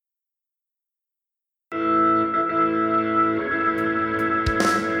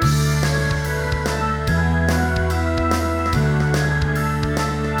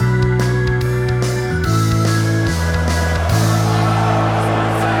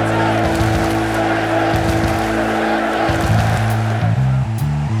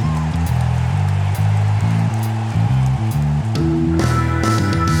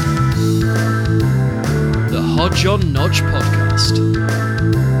Nodge podcast.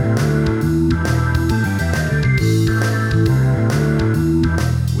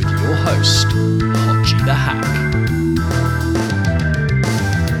 With your host, Hodgie the Hack.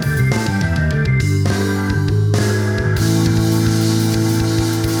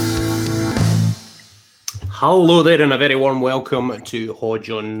 Hello there and a very warm welcome to Hodge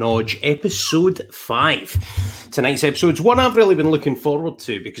on Nodge episode 5. Tonight's episode's one I've really been looking forward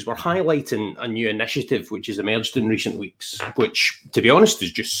to because we're highlighting a new initiative which has emerged in recent weeks, which, to be honest,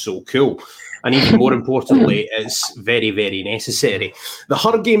 is just so cool. And even more importantly, it's very, very necessary. The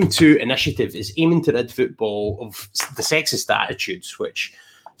Her Game 2 initiative is aiming to rid football of the sexist attitudes which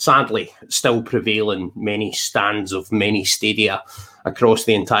sadly still prevail in many stands of many stadia across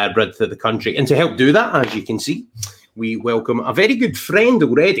the entire breadth of the country. And to help do that, as you can see, we welcome a very good friend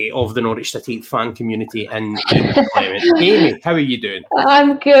already of the Norwich City fan community in Amy Clement. Amy, how are you doing?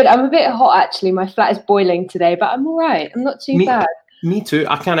 I'm good. I'm a bit hot, actually. My flat is boiling today, but I'm all right. I'm not too bad. Me too.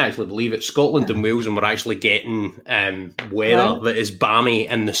 I can't actually believe it. Scotland and Wales, and we're actually getting weather that is balmy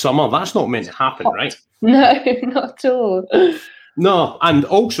in the summer. That's not meant to happen, right? No, not at all. No, and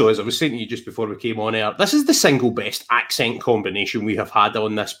also, as I was saying to you just before we came on air, this is the single best accent combination we have had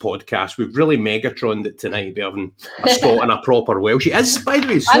on this podcast. We've really Megatroned it tonight by having a Scot and a proper Welshie. As, by the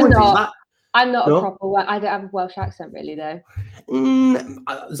way, I'm not a proper I don't have a Welsh accent really, though.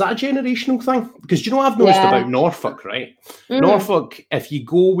 Is that a generational thing? Because do you know what I've noticed about Norfolk, right? Norfolk, if you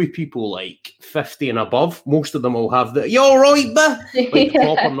go with people like 50 and above, most of them will have the, you all right, like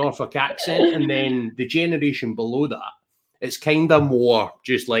proper Norfolk accent. And then the generation below that, it's kind of more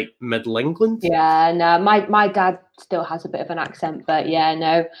just like Middle England. Yeah, no, my dad still has a bit of an accent, but yeah,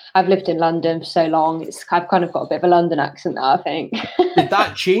 no, I've lived in London for so long. I've kind of got a bit of a London accent now, I think. Did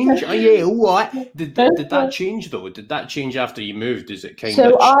that change? Oh yeah, what? Did that change though? Did that change after you moved? Is it kind of?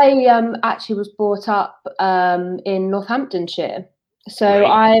 So I actually was brought up in Northamptonshire. So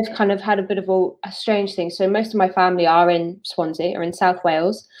I've kind of had a bit of a strange thing. So most of my family are in Swansea or in South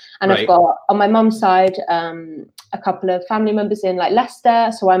Wales. And I've got, on my mum's side, a couple of family members in like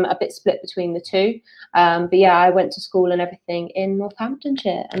Leicester. So I'm a bit split between the two. But yeah, I went to school and everything in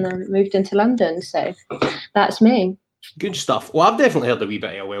Northamptonshire and then moved into London. So that's me. Good stuff. Well, I've definitely heard a wee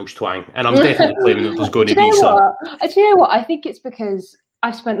bit of a Welsh twang. And I'm definitely claiming that there's going to be some. Do you know what? I think it's because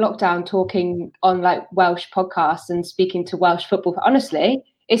I spent lockdown talking on like Welsh podcasts and speaking to Welsh football. Honestly,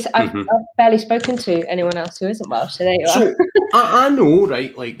 I've barely spoken to anyone else who isn't Welsh. So there you are. So I know,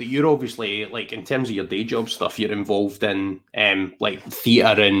 right? Like that you're obviously like in terms of your day job stuff, you're involved in like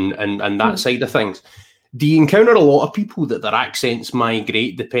theatre and that side of things. Do you encounter a lot of people that their accents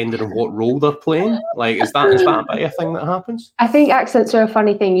migrate depending on what role they're playing? Like, is that a bit of a thing that happens? I think accents are a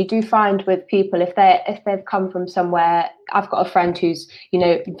funny thing. You do find with people if they've come from somewhere. I've got a friend who's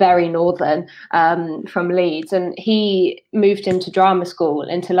very northern from Leeds, and he moved into drama school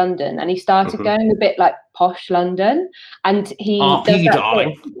into London, and he started going a bit like posh London, and he and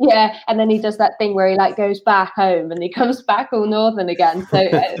then he does that thing where he like goes back home and he comes back all northern again. So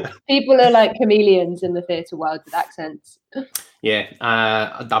people are like chameleons in the theatre world with accents. Yeah,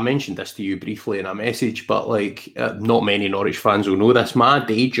 I mentioned this to you briefly in a message, but like not many Norwich fans will know this. My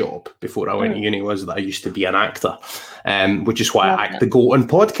day job before I went to uni was that I used to be an actor, which is why I act the goat on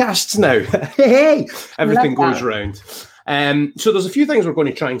podcasts now. Hey, everything goes round. So there's a few things we're going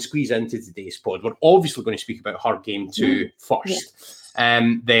to try and squeeze into today's pod. We're obviously going to speak about Her Game 2 first.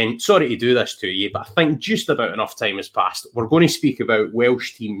 Then, sorry to do this to you, but I think just about enough time has passed. We're going to speak about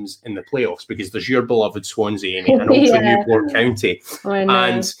Welsh teams in the playoffs because there's your beloved Swansea, Amy, and also Newport County.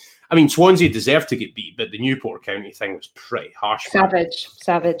 And I mean, Swansea deserved to get beat, but the Newport County thing was pretty harsh.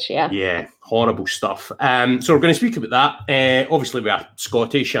 Savage, yeah. Yeah, horrible stuff. So we're going to speak about that. Obviously, we are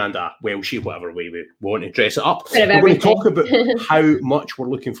Scottish and Welshie, whatever way we want to dress it up. We're going to talk about how much we're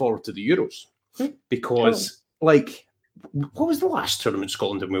looking forward to the Euros because, like, what was the last tournament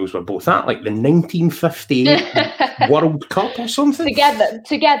Scotland and Wales were both at? Like the 1958 World Cup or something?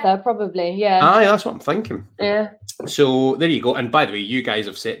 Together, probably, yeah. Aye, that's what I'm thinking. Yeah. So there you go. And by the way, you guys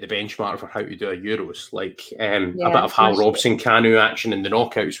have set the benchmark for how to do a Euros. Like a bit of Hal Robson canoe action in the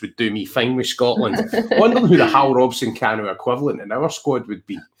knockouts would do me fine with Scotland. I wonder who the Hal Robson canoe equivalent in our squad would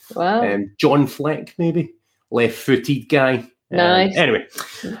be. Wow. John Fleck, maybe. Left-footed guy. Nice. Anyway,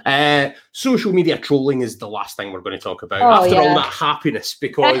 social media trolling is the last thing we're going to talk about after all that happiness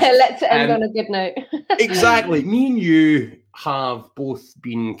because let's end on a good note. Exactly. Me and you have both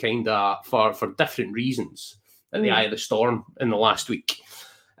been kind of for different reasons at the eye of the storm in the last week.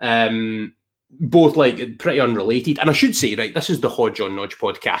 Both like pretty unrelated. And I should say, right, this is the Hodge on Nodge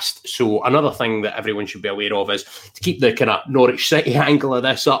podcast. So another thing that everyone should be aware of is to keep the kind of Norwich City angle of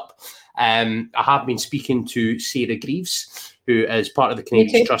this up. I have been speaking to Sarah Greaves, who is part of the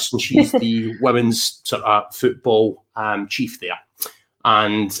Canadians Trust, and she's the women's sort of football chief there.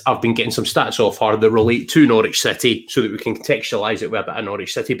 And I've been getting some stats off her that relate to Norwich City so that we can contextualise it with a bit of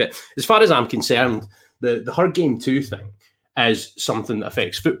Norwich City. But as far as I'm concerned, the Her Game Too thing is something that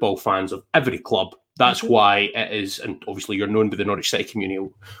affects football fans of every club. That's why it is, and obviously you're known by the Norwich City community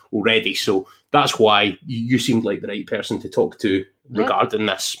already, so that's why you seemed like the right person to talk to regarding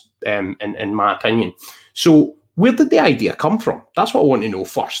this, in my opinion. So where did the idea come from? That's what I want to know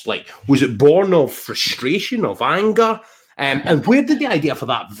first. Like, was it born of frustration, of anger? And where did the idea for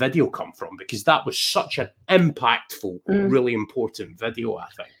that video come from? Because that was such an impactful, really important video, I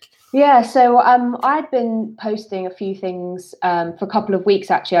think. Yeah, so I'd been posting a few things for a couple of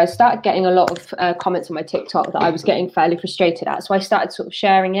weeks, actually. I started getting a lot of comments on my TikTok that I was getting fairly frustrated at. So I started sort of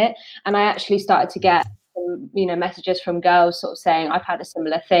sharing it. And I actually started to get some, messages from girls sort of saying, I've had a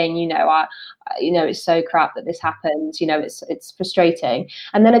similar thing, it's so crap that this happened, it's frustrating.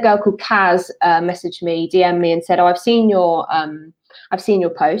 And then a girl called Kaz messaged me, DM'd me and said, I've seen your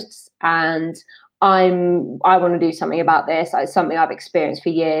posts and I want to do something about this. It's something I've experienced for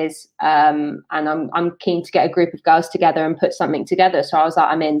years, and I'm keen to get a group of girls together and put something together. So I was like,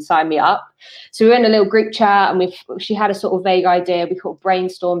 I'm in, sign me up. So we were in a little group chat, and she had a sort of vague idea. We sort of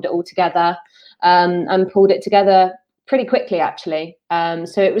brainstormed it all together, and pulled it together pretty quickly, actually. So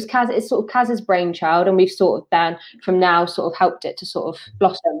it's sort of Kaz's brainchild, and we've sort of then from now sort of helped it to sort of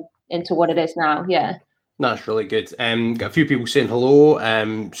blossom into what it is now. Yeah. That's really good. Got a few people saying hello.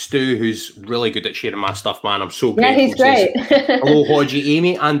 Stu, who's really good at sharing my stuff, man. I'm so grateful. Yeah, he's great. Hello, Hodgie,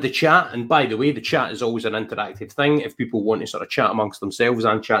 Amy, and the chat. And by the way, the chat is always an interactive thing. If people want to sort of chat amongst themselves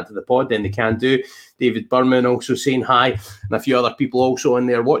and chat to the pod, then they can do. David Berman also saying hi, and a few other people also in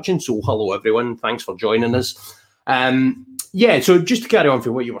there watching. So hello, everyone. Thanks for joining us. So just to carry on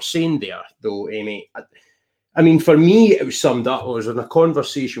from what you were saying there, though, Amy, I mean, for me, it was summed up. I was in a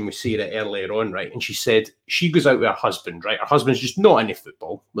conversation with Sarah earlier on, right? And she said she goes out with her husband, right? Her husband's just not into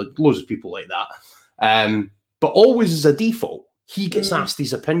football. Like, loads of people like that. But always as a default, he gets asked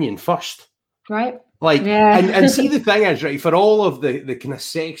his opinion first. Right. Like, and see, the thing is, right, for all of the kind of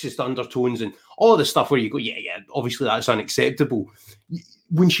sexist undertones and all of the stuff where you go, obviously that's unacceptable.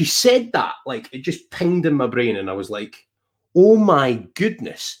 When she said that, like, it just pinged in my brain and I was like, oh my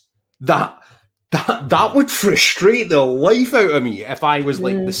goodness, that would frustrate the life out of me if I was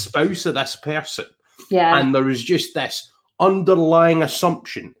like the spouse of this person. Yeah. And there was just this underlying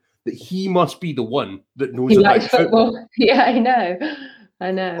assumption that he must be the one that knows about football. Yeah, I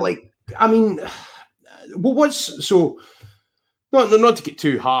know. Like, I mean, not to get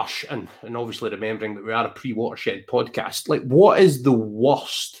too harsh and obviously remembering that we are a pre-Watershed podcast, like, what is the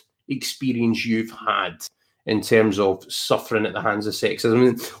worst experience you've had in terms of suffering at the hands of sexism? I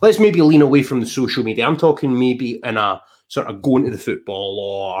mean, let's maybe lean away from the social media. I'm talking maybe in a sort of going to the football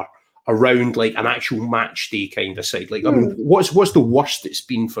or around like an actual match day kind of side. Like, I mean, what's the worst it's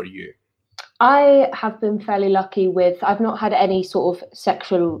been for you? I have been fairly lucky I've not had any sort of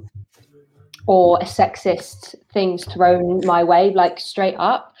sexual or sexist things thrown my way, like straight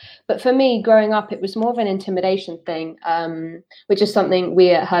up. But for me, growing up, it was more of an intimidation thing, which is something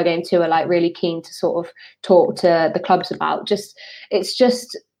we at Her Game Too are like really keen to sort of talk to the clubs about. It's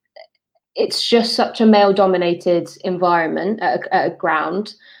just such a male-dominated environment at a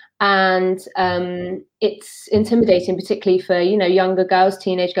ground. And it's intimidating, particularly for, younger girls,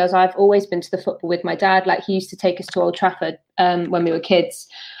 teenage girls. I've always been to the football with my dad. Like, he used to take us to Old Trafford when we were kids.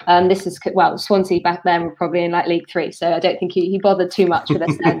 Swansea back then were probably in like League 3. So I don't think he bothered too much with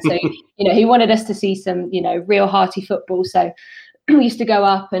us then. So, he wanted us to see some, real hearty football. So we used to go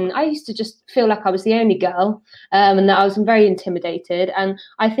up, and I used to just feel like I was the only girl, and that I was very intimidated. And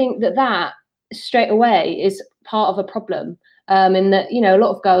I think that straight away is part of a problem. In that, a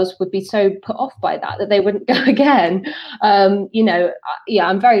lot of girls would be so put off by that they wouldn't go again. I'm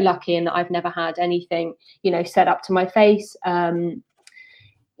very lucky in that I've never had anything, said up to my face. You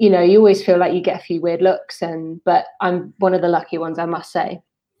always feel like you get a few weird looks, but I'm one of the lucky ones, I must say.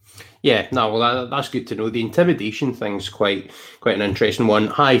 Yeah, no, well, that's good to know. The intimidation thing's quite an interesting one.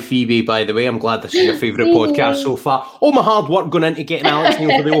 Hi, Phoebe, by the way. I'm glad this is your favourite podcast so far. All my hard work going into getting Alex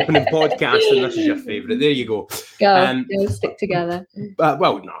Neil for the opening podcast, and this is your favourite. There you go. We'll stick together. And by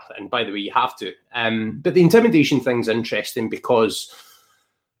the way, you have to. But the intimidation thing's interesting because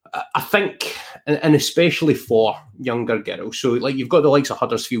I think, and especially for younger girls, so like you've got the likes of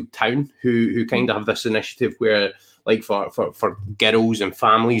Huddersfield Town who kind of have this initiative where, like, for girls and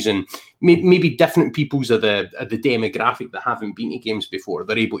families and maybe different peoples of the demographic that haven't been to games before,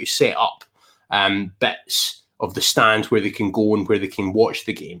 they're able to set up bits of the stand where they can go and where they can watch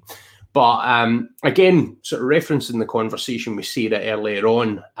the game. But again, sort of referencing the conversation with Sarah earlier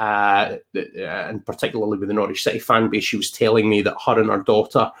on, and particularly with the Norwich City fan base, she was telling me that her and her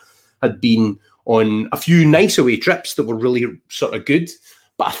daughter had been on a few nice away trips that were really sort of good.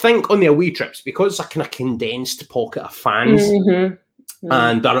 But I think on the away trips, because it's a kind of condensed pocket of fans,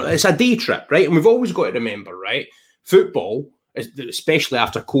 and it's a day trip, right? And we've always got to remember, right? Football, especially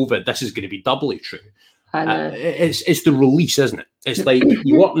after COVID, this is going to be doubly true. I know. It's the release, isn't it? It's like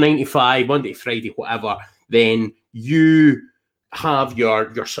you work 9 to 5, Monday, Friday, whatever. Then you have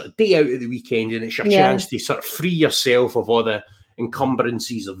your sort of day out of the weekend, and it's your chance to sort of free yourself of all the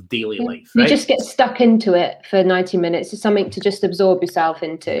encumbrances of daily life. Right? You just get stuck into it for 90 minutes. It's something to just absorb yourself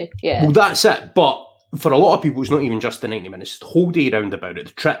into. Yeah. Well, that's it. But for a lot of people, it's not even just the 90 minutes. It's the whole day round about it,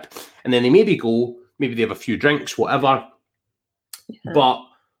 the trip. And then they maybe they have a few drinks, whatever. Yeah. But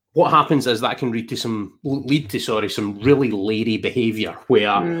what happens is that can lead to some really lady behaviour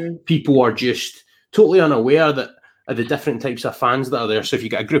where people are just totally unaware that of the different types of fans that are there. So if you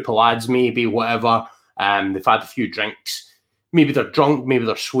get a group of lads, maybe whatever, they've had a few drinks, maybe they're drunk, maybe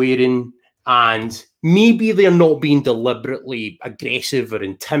they're swearing, and maybe they're not being deliberately aggressive or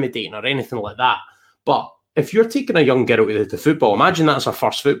intimidating or anything like that. But if you're taking a young girl to the football, imagine that's her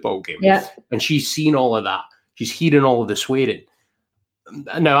first football game, and she's seen all of that, she's hearing all of the swearing.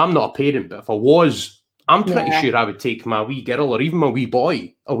 Now, I'm not a parent, but if I was, I'm pretty sure I would take my wee girl or even my wee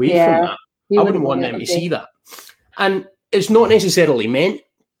boy away from that. I wouldn't want them to see that. And it's not necessarily meant,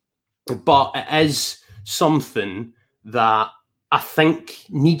 but it is something that I think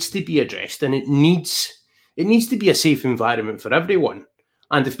needs to be addressed, and it needs to be a safe environment for everyone.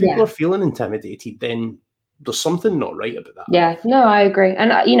 And if people are feeling intimidated, then there's something not right about that. Yeah, no, I agree.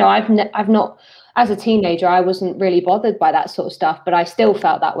 And, I've not, as a teenager, I wasn't really bothered by that sort of stuff, but I still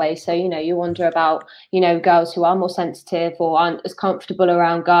felt that way. So, you wonder about, girls who are more sensitive or aren't as comfortable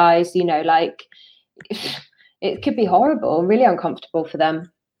around guys, like it could be horrible and really uncomfortable for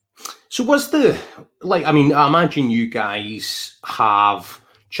them. So I imagine you guys have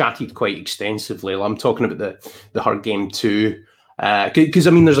chatted quite extensively. I'm talking about the Her Game too. Because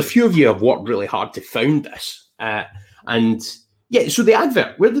there's a few of you have worked really hard to found this, so the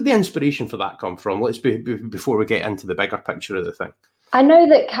advert, where did the inspiration for that come from? Let's before we get into the bigger picture of the thing. I know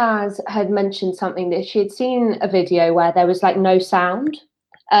that Kaz had mentioned something that she had seen a video where there was like no sound,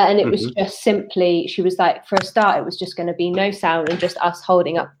 and it was just simply, she was like, for a start, it was just going to be no sound and just us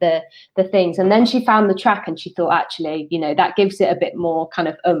holding up the things. And then she found the track and she thought, actually, that gives it a bit more kind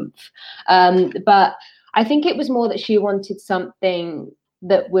of oomph. But I think it was more that she wanted something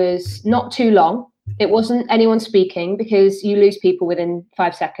that was not too long. It wasn't anyone speaking, because you lose people within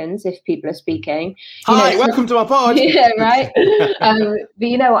 5 seconds if people are speaking. Hi, welcome to my pod. Yeah, right. But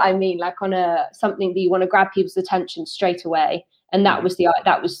you know what I mean, like on something that you want to grab people's attention straight away, and that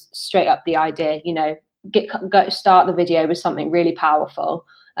was straight up the idea. Start the video with something really powerful.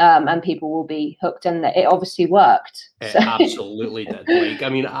 And people will be hooked, and it obviously worked. It absolutely did.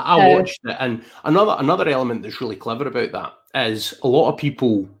 I watched it, and another element that's really clever about that is a lot of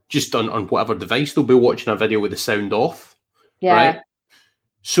people just on whatever device, they'll be watching a video with the sound off. Yeah. Right?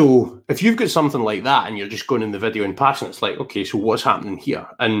 So if you've got something like that and you're just going in the video and passing, it's like, okay, so what's happening here?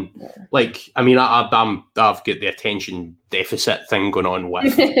 And I've got the attention deficit thing going on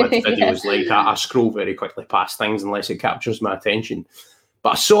with videos. Like I scroll very quickly past things unless it captures my attention. But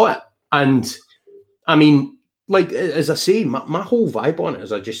I saw it, and as I say, my whole vibe on it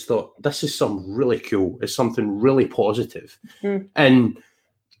is I just thought, this is something really cool. It's something really positive. And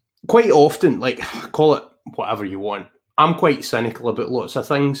quite often, call it whatever you want, I'm quite cynical about lots of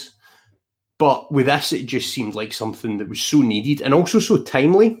things. But with this, it just seemed like something that was so needed and also so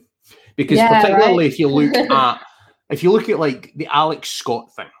timely. Because particularly if you look at like the Alex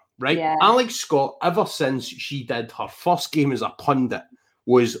Scott thing, right? Yeah. Alex Scott, ever since she did her first game as a pundit,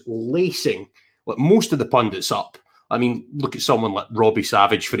 was lacing most of the pundits up. Look at someone like Robbie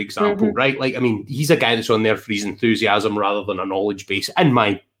Savage, for example, right? He's a guy that's on there for his enthusiasm rather than a knowledge base, in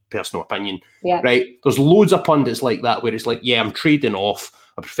my personal opinion, right? There's loads of pundits like that where it's like, yeah, I'm trading off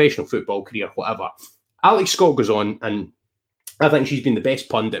a professional football career, whatever. Alex Scott goes on, and I think she's been the best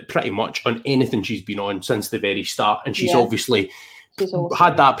pundit pretty much on anything she's been on since the very start, and she's obviously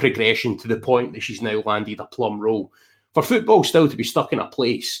had that progression to the point that she's now landed a plum role. For football still to be stuck in a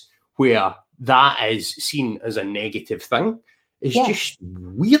place where that is seen as a negative thing is just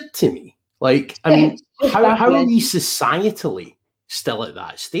weird to me. How are we societally still at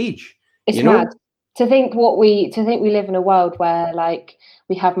that stage? It's mad. to think we live in a world where like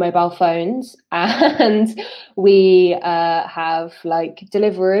we have mobile phones and we have like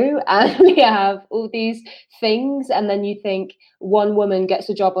Deliveroo and we have all these things, and then you think one woman gets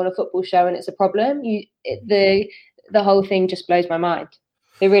a job on a football show and it's a problem. The whole thing just blows my mind.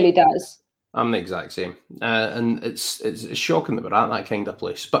 It really does. I'm the exact same, and it's shocking that we're at that kind of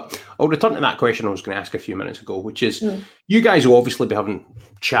place. But I'll return to that question I was going to ask a few minutes ago, which is, you guys will obviously be having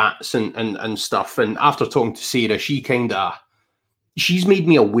chats and stuff. And after talking to Sarah, she's made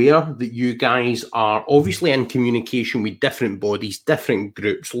me aware that you guys are obviously in communication with different bodies, different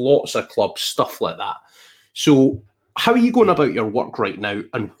groups, lots of clubs, stuff like that. So how are you going about your work right now,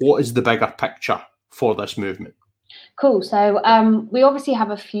 and what is the bigger picture for this movement? Cool. So we obviously have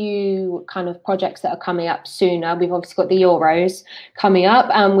a few kind of projects that are coming up sooner. We've obviously got the Euros coming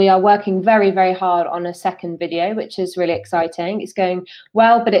up, and we are working very, very hard on a second video, which is really exciting. It's going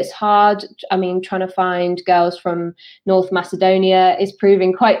well, but it's hard. I mean, trying to find girls from North Macedonia is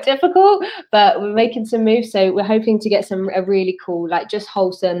proving quite difficult, but we're making some moves. So we're hoping to get a really cool, like just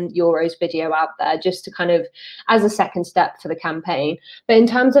wholesome Euros video out there, just to kind of as a second step for the campaign. But in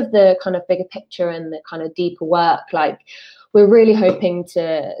terms of the kind of bigger picture and the kind of deeper work, like we're really hoping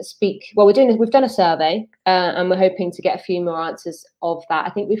to speak. Well, we've done a survey and we're hoping to get a few more answers of that. I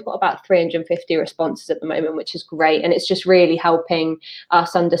think we've got about 350 responses at the moment, which is great. And it's just really helping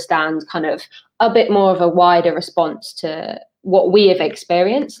us understand kind of a bit more of a wider response to what we have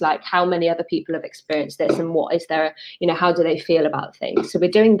experienced, like how many other people have experienced this and what is there, how do they feel about things. So we're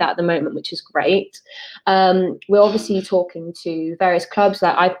doing that at the moment, which is great. We're obviously talking to various clubs.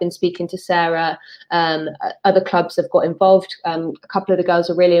 Like I've been speaking to Sarah, other clubs have got involved. A couple of the girls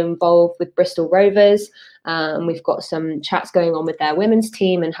are really involved with Bristol Rovers. We've got some chats going on with their women's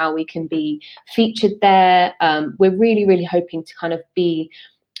team and how we can be featured there. We're really, really hoping to kind of be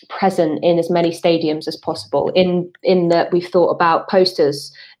present in as many stadiums as possible, in that we've thought about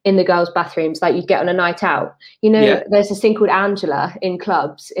posters in the girls' bathrooms like you'd get on a night out. There's this thing called Angela in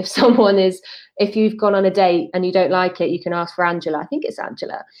clubs. If you've gone on a date and you don't like it, you can ask for Angela. I think it's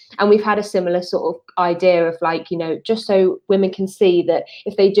Angela. And we've had a similar sort of idea of like, just so women can see that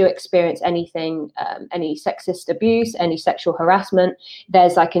if they do experience anything, any sexist abuse, any sexual harassment,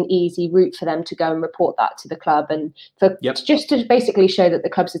 there's like an easy route for them to go and report that to the club, and just to basically show that the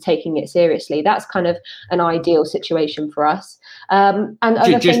clubs are taking it seriously. That's kind of an ideal situation for us. And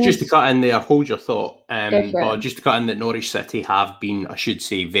just to cut in there, hold your thought. Just to cut in that Norwich City have been, I should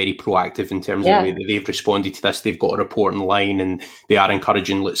say, very proactive in terms of the way that they've responded to this. They've got a reporting line and they are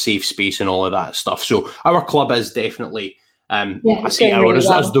encouraging safe space and all of that stuff. So our club is definitely, I see our really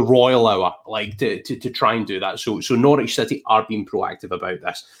as the royal hour, like to try and do that. So Norwich City are being proactive about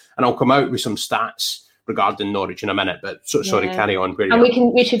this, and I'll come out with some stats regarding Norwich in a minute. But sorry, carry on.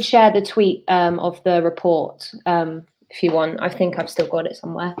 We should share the tweet of the report. If you want, I think I've still got it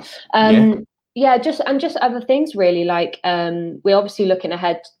somewhere. Just other things really, like we're obviously looking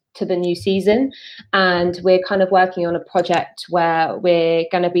ahead to the new season, and we're kind of working on a project where we're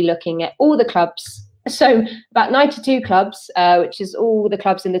going to be looking at all the clubs. So about 92 clubs, which is all the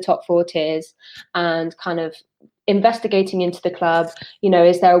clubs in the top 4 tiers, and kind of investigating into the club.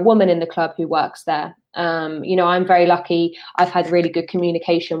 Is there a woman in the club who works there? I'm very lucky. I've had really good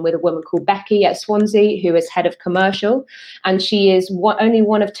communication with a woman called Becky at Swansea, who is head of commercial, and she is only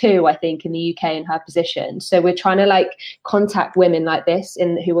one of 2, I think, in the UK in her position. So we're trying to contact women like this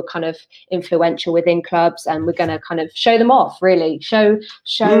who are kind of influential within clubs, and we're going to kind of show them off, really show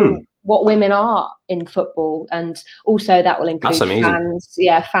what women are in football, and also that will include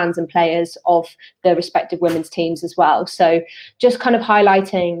fans and players of the respective women's teams as well. So just kind of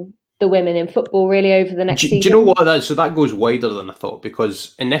highlighting the women in football really over the next season. Do you know what? So that goes wider than I thought,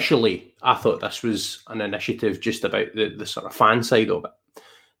 because initially I thought this was an initiative just about the sort of fan side of it.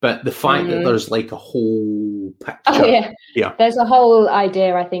 But the fact that there's a whole picture. There's a whole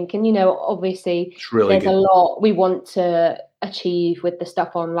idea, I think. And, obviously there's a lot we want to achieve with the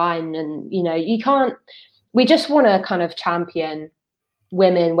stuff online. And, we just want to kind of champion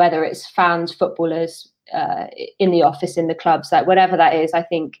women, whether it's fans, footballers, in the office, in the clubs, like whatever that is. I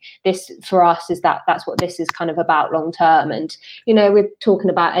think this for us is that's what this is kind of about long term. And we're talking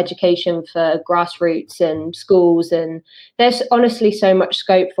about education for grassroots and schools, and there's honestly so much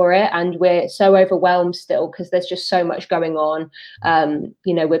scope for it, and we're so overwhelmed still because there's just so much going on.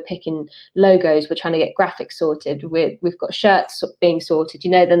 We're picking logos, we're trying to get graphics sorted, we've got shirts being sorted,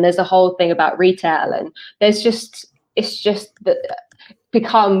 then there's a whole thing about retail, and it's just that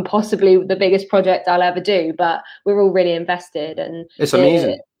become possibly the biggest project I'll ever do, but we're all really invested, and it's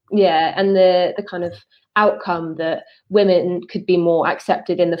amazing. And the kind of outcome that women could be more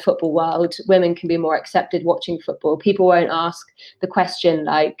accepted in the football world, women can be more accepted watching football. People won't ask the question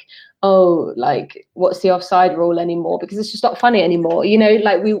like, oh, like, what's the offside rule anymore? Because it's just not funny anymore. You know,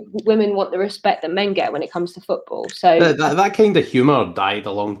 like women want the respect that men get when it comes to football. So that kind of humour died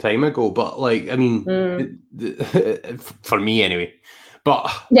a long time ago. But like, I mean, for me anyway.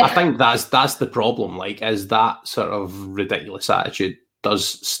 But I think that's the problem. Like, is that sort of ridiculous attitude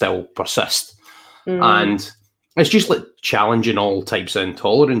does still persist, and it's just like challenging all types of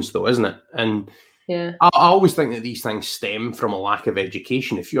intolerance, though, isn't it? And I always think that these things stem from a lack of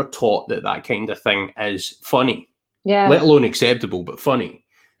education. If you're taught that kind of thing is funny, let alone acceptable, but funny,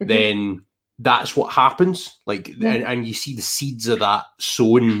 then that's what happens. Like, and you see the seeds of that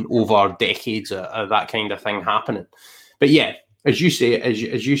sown over decades of that kind of thing happening. But yeah, as you say, as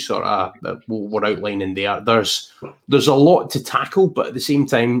you sort of were outlining there, there's a lot to tackle, but at the same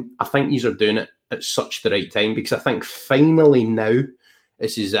time, I think these are doing it at such the right time, because I think finally now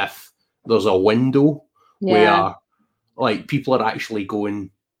it's as if there's a window where like people are actually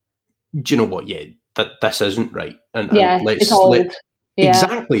going, do you know what? Yeah, this isn't right. And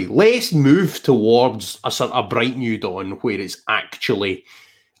exactly. Let's move towards a sort of bright new dawn where it's actually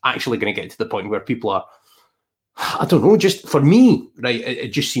going to get to the point where people are, I don't know, just for me, right?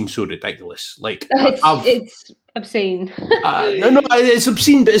 It just seems so ridiculous. Like it's obscene. No, it's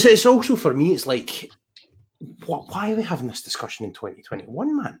obscene, but it's also for me. It's like, why are we having this discussion in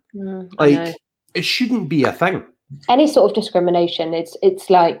 2021, man? Like, it shouldn't be a thing. Any sort of discrimination, it's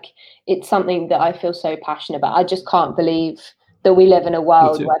like, it's something that I feel so passionate about. I just can't believe that we live in a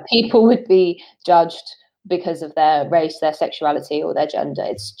world where people would be judged because of their race, their sexuality, or their gender.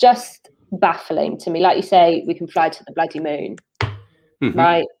 It's just baffling to me. Like you say, we can fly to the bloody moon,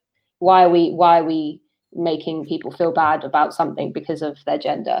 right? Why are we making people feel bad about something because of their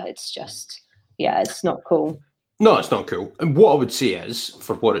gender? It's just, it's not cool. No, it's not cool. And what I would say is,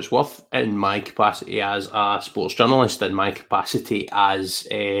 for what it's worth, in my capacity as a sports journalist, in my capacity as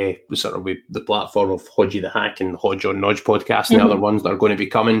sort of the platform of Hodgie the Hack and Hodge on Nodge podcast and the other ones that are going to be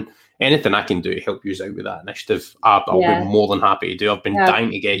coming, anything I can do to help you out with that initiative, I'll be more than happy to do. I've been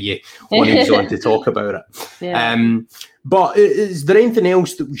dying to get you one of these on to talk about it. But is there anything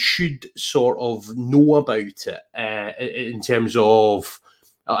else that we should sort of know about it in terms of,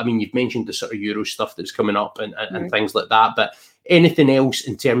 I mean, you've mentioned the sort of Euro stuff that's coming up and things like that, but anything else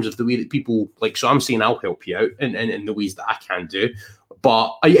in terms of the way that people, like, so I'm saying I'll help you out in the ways that I can do,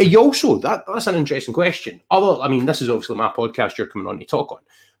 but are you also, that's an interesting question. Although, I mean, this is obviously my podcast you're coming on to talk on,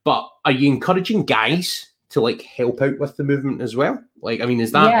 but are you encouraging guys to like help out with the movement as well? Like, I mean,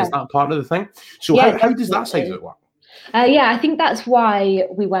 is that part of the thing? So how does that side of it work? I think that's why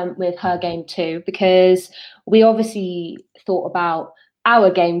we went with Her Game Too, because we obviously thought about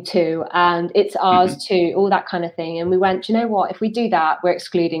our game too, and it's ours too, all that kind of thing. And we went, you know what, if we do that, we're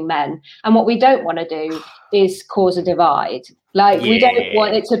excluding men. And what we don't want to do is cause a divide. Like, we don't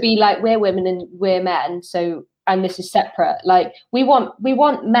want it to be like we're women and we're men, so, and this is separate. Like, we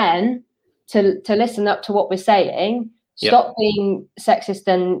want men to listen up to what we're saying, stop being sexist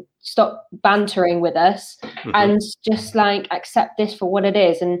and stop bantering with us, and just like accept this for what it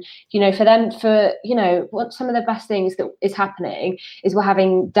is. And, you know, what some of the best things that is happening is we're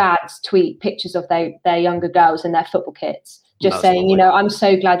having dads tweet pictures of their younger girls in their football kits, just saying, you know, I'm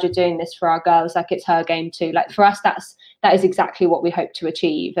so glad you're doing this for our girls. Like, it's her game too. Like, for us, that is exactly what we hope to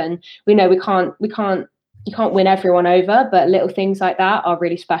achieve. And we know you can't win everyone over, but little things like that are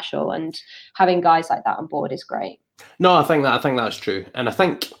really special. And having guys like that on board is great. No, I think that's true, and I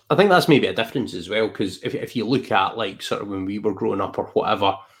think that's maybe a difference as well, because if you look at like sort of when we were growing up or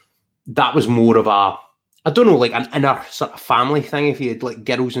whatever, that was more of a, I don't know, like an inner sort of family thing if you had like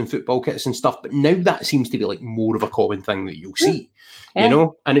girls in football kits and stuff. But now that seems to be like more of a common thing that you'll see, you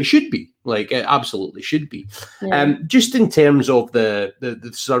know, and it should be, like, it absolutely should be. Just in terms of the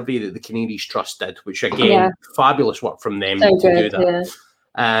survey that the Canaries Trust did, which again, fabulous work from them to do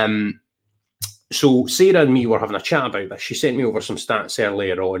that. So Sarah and me were having a chat about this. She sent me over some stats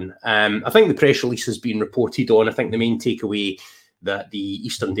earlier on. I think the press release has been reported on. I think the main takeaway that the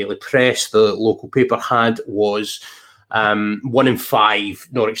Eastern Daily Press, the local paper, had was 1 in 5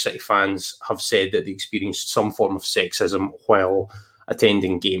 Norwich City fans have said that they experienced some form of sexism while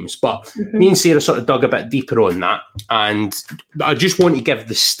attending games. But me and Sarah sort of dug a bit deeper on that. And I just want to give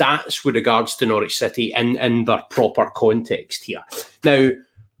the stats with regards to Norwich City in their proper context here. Now,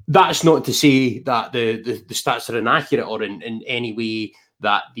 that's not to say that the stats are inaccurate or in any way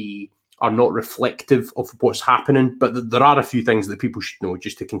that they are not reflective of what's happening, but there are a few things that people should know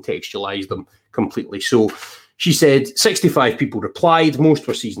just to contextualise them completely. So She said 65 people replied. Most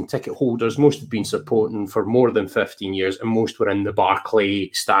were season ticket holders. Most had been supporting for more than 15 years, and most were in the Barclay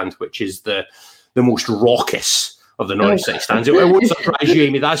stand, which is the most raucous of the Norwich City stands. It won't surprise you,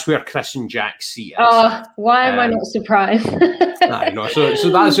 Amy. That's where Chris and Jack's seat is. Oh, why am I not surprised? I know. So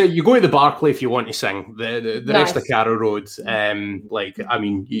that's it. You go to the Barclay if you want to sing. The rest of Carrow Road, you're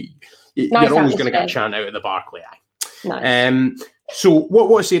always going to get a chant out of the Barclay. Nice. So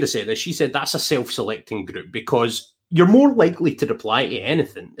what Sarah said is, she said that's a self-selecting group because you're more likely to reply to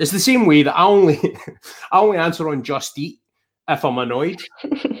anything. It's the same way that I only answer on Just Eat if I'm annoyed.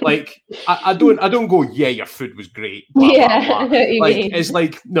 Like I don't go, yeah, your food was great. Blah, yeah, blah, blah. mean. It's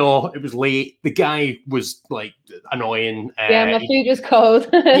like, no, it was late. The guy was like annoying. Yeah, my food was cold.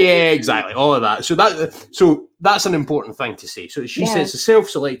 Yeah, exactly, all of that. So that's an important thing to say. So she says it's a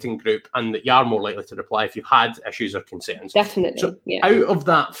self-selecting group, and that you are more likely to reply if you've had issues or concerns. Definitely. So out of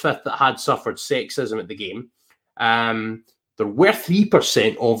that fifth that had suffered sexism at the game, there were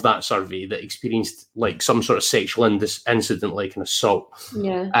 3% of that survey that experienced like some sort of sexual incident, like an assault.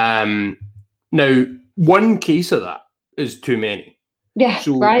 Yeah. Now, one case of that is too many. Yeah.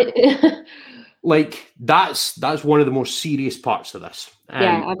 So, right. Like that's one of the more serious parts of this.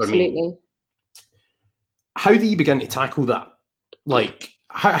 Yeah, absolutely. How do you begin to tackle that? Like,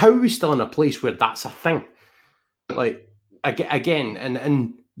 how are we still in a place where that's a thing? Like, again,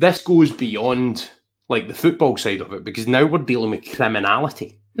 and this goes beyond like the football side of it, because now we're dealing with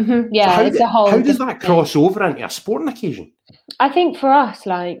criminality. Mm-hmm. Yeah, so it's a whole. How does that cross over into a sporting occasion? I think for us,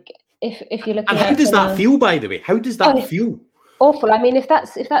 like, if you're looking, and how does that feel? By the way, how does that feel? Awful. I mean, if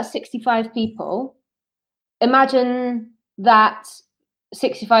that's 65 people, imagine that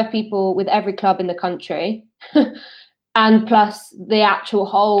 65 people with every club in the country, and plus the actual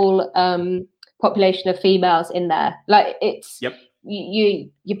whole population of females in there. Like, it's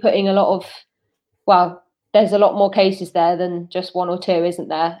you're putting a lot of, well, there's a lot more cases there than just one or two, isn't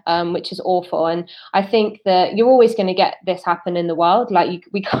there? Which is awful. And I think that you're always going to get this happen in the world. Like,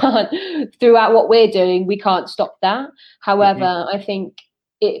 we can't, throughout what we're doing, we can't stop that. However, I think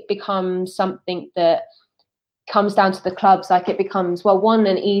it becomes something that comes down to the clubs. Like, it becomes, well, one,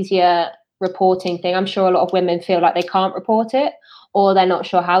 an easier reporting thing. I'm sure a lot of women feel like they can't report it, or they're not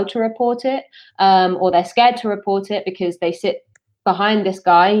sure how to report it, or they're scared to report it because they sit behind this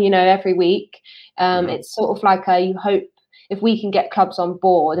guy, every week. It's sort of like you hope if we can get clubs on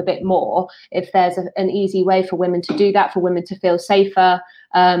board a bit more, if there's an easy way for women to do that, for women to feel safer,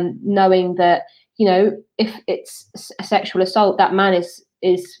 knowing that, if it's a sexual assault, that man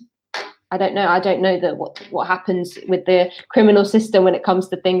is I don't know that what happens with the criminal system when it comes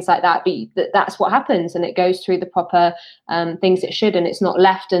to things like that, but that's what happens, and it goes through the proper things it should, and it's not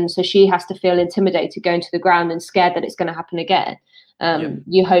left. And so she has to feel intimidated going to the ground and scared that it's going to happen again.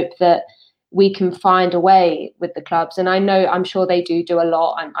 You hope that we can find a way with the clubs, and I'm sure they do a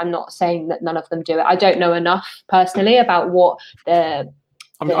lot. I'm not saying that none of them do it. I don't know enough personally about what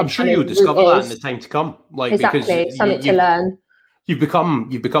I'm sure you'll discover that in the time to come. Like, exactly, because something to learn. You've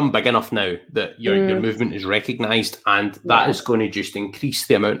become big enough now that your movement is recognised, and that is going to just increase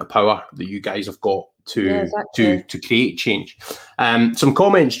the amount of power that you guys have got to create change. Some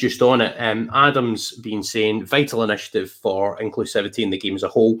comments just on it. Adam's been saying vital initiative for inclusivity in the game as a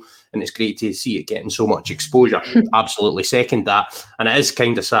whole, and it's great to see it getting so much exposure. Absolutely second that, and it is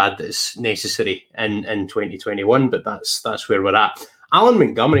kind of sad that it's necessary in 2021, but that's where we're at. Alan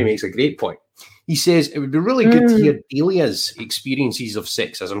Montgomery makes a great point. He says it would be really good to hear Delia's experiences of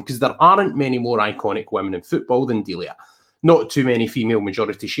sexism, because there aren't many more iconic women in football than Delia. Not too many female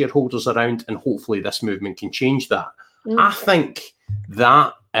majority shareholders around, and hopefully this movement can change that. I think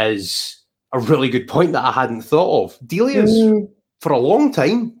that is a really good point that I hadn't thought of. Delia's, for a long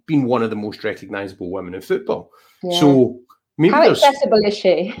time, been one of the most recognisable women in football. Yeah. So maybe how accessible is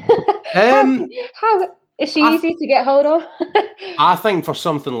she? How is she easy to get hold of? I think for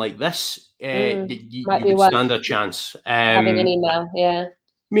something like this, you would stand a chance. Having an email, yeah.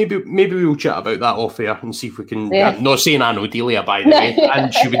 Maybe we'll chat about that off air and see if we can. I'm not saying I know Delia, by the way,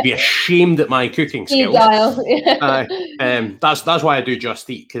 and she would be ashamed at my cooking skills. That's why I do Just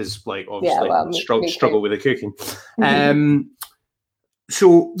Eat, because obviously struggle with the cooking.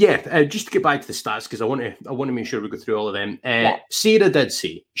 So just to get back to the stats, because I want to make sure we go through all of them. Sarah did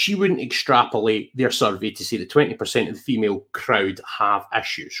say she wouldn't extrapolate their survey to say that 20% of the female crowd have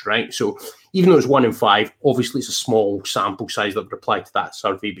issues, right? So even though it's 1 in 5, obviously it's a small sample size that would apply to that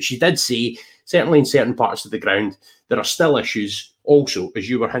survey. But she did say, certainly in certain parts of the ground, there are still issues also, as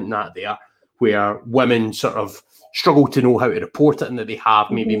you were hinting at there, where women sort of struggle to know how to report it, and that they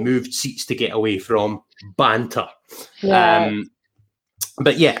have maybe moved seats to get away from banter. Yeah.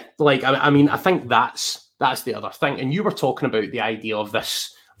 But I mean, I think that's That's the other thing. And you were talking about the idea of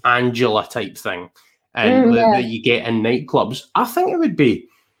this Angela type thing and that you get in nightclubs. I think it would be,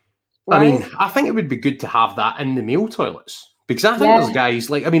 I think it would be good to have that in the male toilets, because I think there's guys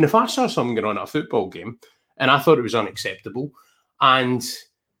like, if I saw something going on at a football game and I thought it was unacceptable, and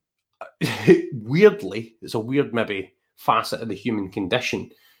weirdly, it's a weird maybe facet of the human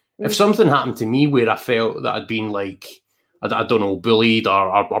condition. If something happened to me where I felt that I'd been like, I don't know, bullied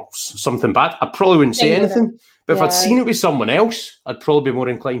or something bad, I probably wouldn't say anything. But if I'd seen it with someone else, I'd probably be more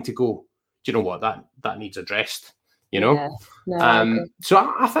inclined to go, do you know what, that needs addressed, you know? Yeah. No,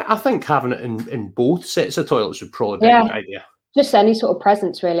 so I think having it in both sets of toilets would probably be a good idea. Just any sort of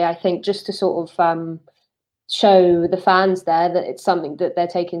presence, really, I think, just to sort of show the fans there that it's something that they're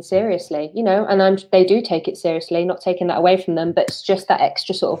taking seriously, you know, and they do take it seriously, not taking that away from them, but it's just that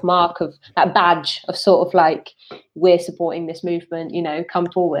extra sort of mark of that badge of sort of like, we're supporting this movement, you know, come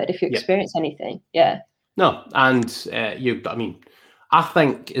forward if you experience anything. No, and I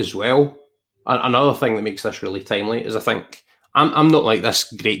think as well, another thing that makes this really timely is I think I'm not like this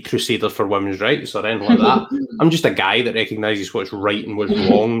great crusader for women's rights or anything like that. I'm just a guy that recognises what's right and what's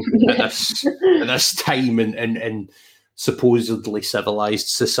wrong at this time in supposedly civilised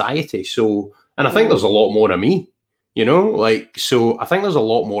society. So, and I think there's a lot more of me, you know, like, so I think there's a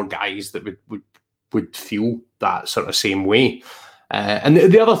lot more guys that would feel that sort of same way. And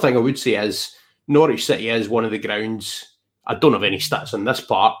the other thing I would say is Norwich City is one of the grounds. I don't have any stats on this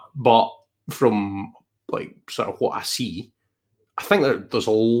part, but from like sort of what I see, I think that there's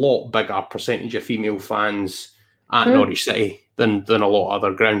a lot bigger percentage of female fans at Norwich City than a lot of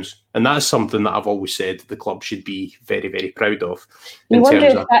other grounds. And that's something that I've always said the club should be very, very proud of. I wonder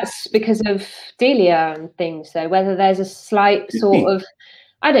if that's because of Delia and things, though, whether there's a slight sort of,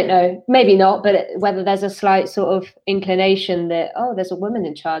 I don't know, maybe not, but whether there's a slight sort of inclination that, there's a woman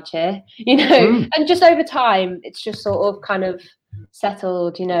in charge here, you know, and just over time, it's just sort of kind of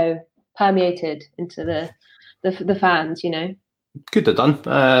settled, you know, permeated into the fans, you know. Could have done.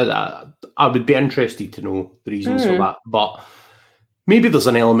 I would be interested to know the reasons for that. But maybe there's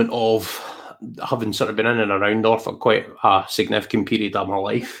an element of having sort of been in and around North for quite a significant period of my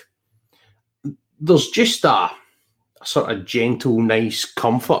life. There's just a sort of gentle, nice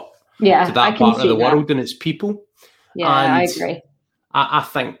comfort to that part of the world and its people. Yeah, and I agree.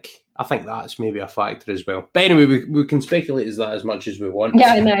 I think that's maybe a factor as well. But anyway, we can speculate as that as much as we want.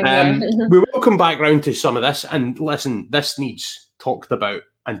 Yeah, I know. We will come back round to some of this. And listen, this needs talked about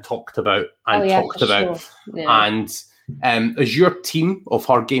and talked about and talked about. Sure. Yeah. And as your team of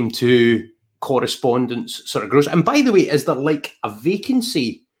Her Game 2 correspondence sort of grows, and by the way, is there like a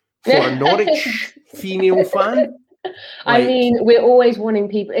vacancy for a Norwich female fan? I mean, we're always wanting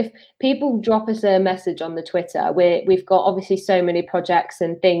people. If people drop us a message on the Twitter, we've got obviously so many projects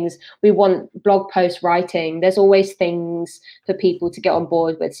and things. We want blog post writing. There's always things for people to get on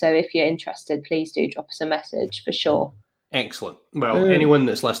board with. So if you're interested, please do drop us a message for sure. Excellent. Well, anyone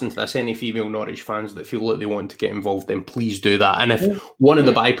that's listening to this, any female Norwich fans that feel like they want to get involved, then please do that. And if one of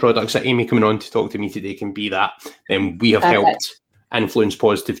the byproducts that Amy coming on to talk to me today can be that, then we have helped influence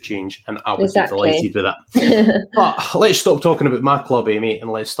positive change, and I would be delighted with that. But let's stop talking about my club, Amy,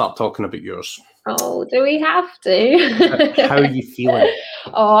 and let's start talking about yours. Oh, do we have to? How are you feeling?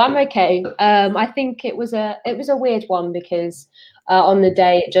 Oh, I'm okay. I think it was a weird one because on the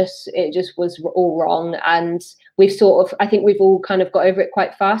day it just was all wrong, and I think we've all kind of got over it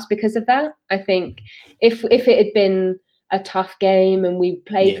quite fast because of that. I think if it had been a tough game and we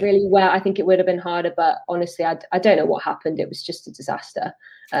played really well, I think it would have been harder. But honestly, I don't know what happened. It was just a disaster.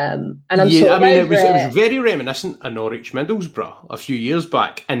 And I'm it was very reminiscent of Norwich Middlesbrough a few years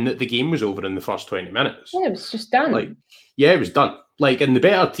back, and that the game was over in the first 20 minutes. Yeah, it was just done. It was done. And the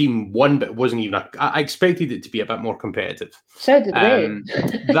better team won, but it wasn't even. I expected it to be a bit more competitive. So did we.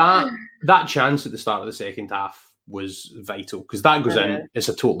 that chance at the start of the second half was vital, because that goes in. It's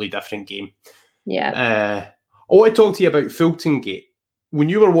a totally different game. Yeah. I want to talk to you about Fulton Gate. When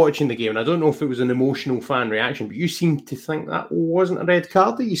you were watching the game, and I don't know if it was an emotional fan reaction, but you seemed to think that wasn't a red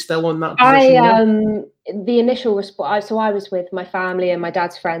card. Are you still on that position? The initial response. So I was with my family and my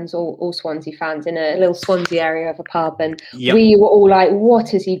dad's friends, all Swansea fans, in a little Swansea area of a pub, and we were all like,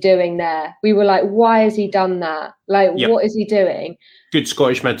 "What is he doing there?" We were like, "Why has he done that? What is he doing?" Good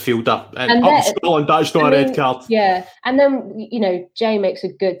Scottish midfielder. And up Scotland, that's not a red card. Yeah. And then, Jay makes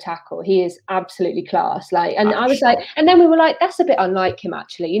a good tackle. He is absolutely class. I was like, and then we were like, that's a bit unlike him,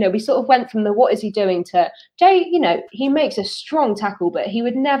 actually. We sort of went from the what is he doing to Jay, he makes a strong tackle, but he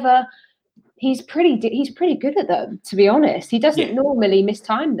would never, he's pretty good at them, to be honest. He doesn't normally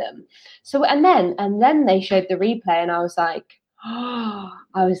mistime them. So, and then they showed the replay and I was like,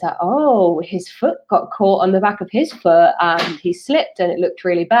 I was like, oh, his foot got caught on the back of his foot and he slipped and it looked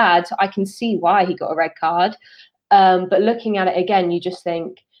really bad. So I can see why he got a red card. But looking at it again, you just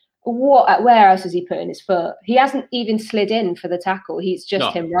think, where else is he putting his foot? He hasn't even slid in for the tackle. He's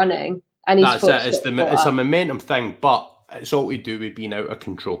just him running. And that's it. It's a momentum thing, but it's all to do with being out of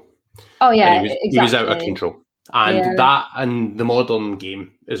control. Oh, yeah, exactly. He was out of control. And that and the modern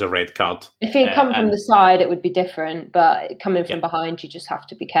game is a red card. If he'd come from the side, it would be different. But coming from behind, you just have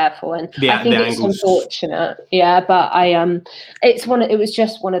to be careful. And I think it's unfortunate. Yeah, but it was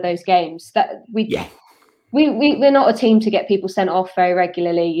just one of those games that we're not a team to get people sent off very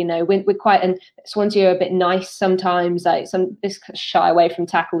regularly. You know, we're quite, and Swansea are a bit nice sometimes, like this shy away from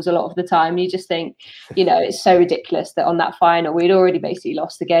tackles a lot of the time. You just think, you know, it's so ridiculous that on that final, we'd already basically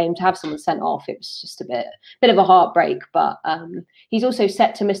lost the game. To have someone sent off, it was just a bit of a heartbreak. But he's also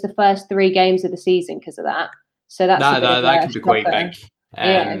set to miss the first 3 games of the season because of that. So that could be quite big.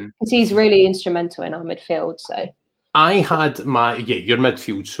 Because he's really instrumental in our midfield. So I had your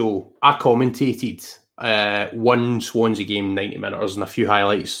midfield. So I commentated one Swansea game, 90 minutes, and a few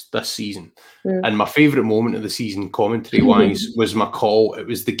highlights this season. And my favourite moment of the season, commentary wise, was my call. It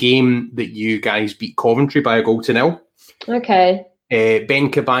was the game that you guys beat Coventry by 1-0. Okay. Ben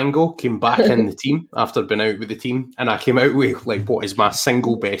Cabango came back in the team after being out with the team, and I came out with like what is my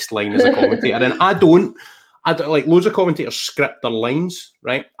single best line as a commentator. And I don't like, loads of commentators script their lines,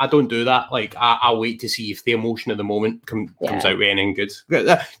 right? I don't do that. Like I wait to see if the emotion of the moment comes out with anything good.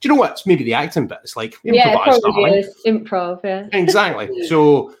 Do you know what? It's maybe the acting bit. It's like improvise. Yeah, probably is improv. Yeah, exactly.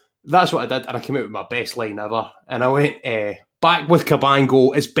 So that's what I did, and I came out with my best line ever. And I went back with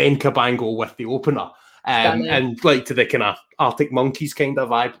Cabango. It's Ben Cabango with the opener, and like to the kind of Arctic Monkeys kind of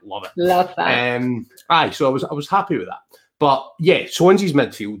vibe. Love it. Love that. So I was happy with that. But yeah, Swansea's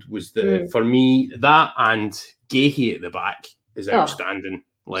midfield was for me, that and Gahey at the back is outstanding.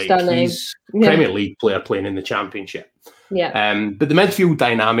 Like he's Premier League player playing in the Championship. Yeah. But the midfield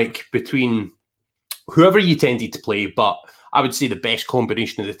dynamic between whoever you tended to play, but I would say the best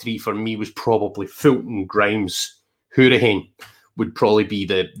combination of the 3 for me was probably Fulton, Grimes, Hourihane would probably be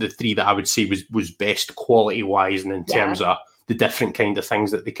the 3 that I would say was best quality wise and in terms of the different kind of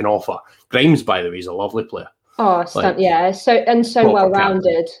things that they can offer. Grimes, by the way, is a lovely player. Oh, so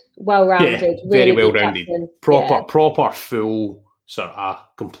well-rounded. Well-rounded. Yeah, very well-rounded. Proper, full, sort of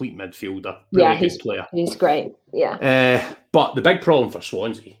complete midfielder. Really good player. He's great, yeah. But the big problem for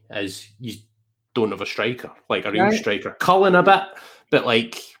Swansea is you don't have a striker, like a real striker. Cullen a bit, but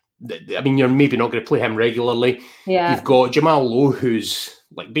like, I mean, you're maybe not going to play him regularly. Yeah. You've got Jamal Lowe, who's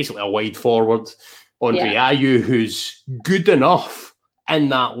like basically a wide forward. Andre Ayew, who's good enough in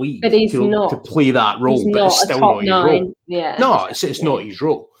that league to play that role, but it's still not his role. Yeah, no, it's not his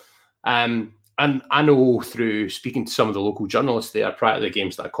role. And I know through speaking to some of the local journalists there prior to the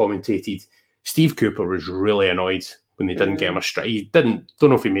games that I commentated, Steve Cooper was really annoyed when they didn't get him a strike. He don't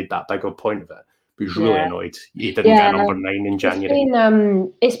know if he made that big of a point of it, but he was really annoyed. He didn't get a number 9 in January.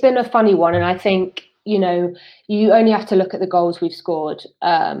 It's been a funny one, and I think, you know, you only have to look at the goals we've scored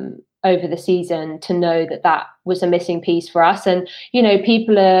over the season to know that was a missing piece for us. And, you know,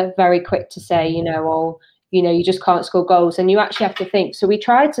 people are very quick to say, you know, well, you know, you just can't score goals. And you actually have to think. So we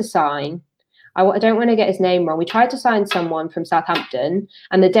tried to sign, I don't want to get his name wrong. We tried to sign someone from Southampton,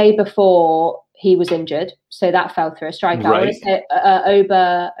 and the day before he was injured. So that fell through, a striker. Right. I want to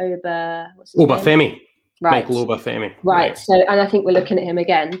say Obafemi. Right. Michael Obafemi. Right. So, and I think we're looking at him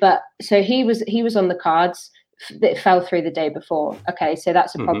again. But so he was on the cards. That fell through the day before. Okay, so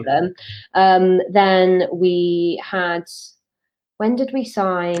that's a problem. Then we had, when did we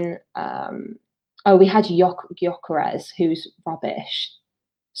sign? We had Gyökeres, who's rubbish.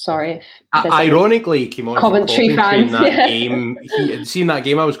 Sorry. Ironically, he came on Coventry fans in that game. Seen that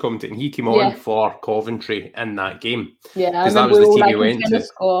game I was commentating. He came on for Coventry in that game. Yeah, because that was the team he went to.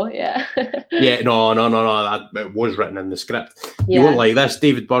 Score. Yeah. No. That was written in the script. You won't like this.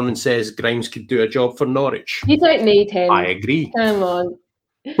 David Berman says Grimes could do a job for Norwich. You don't need him. I agree. Come on.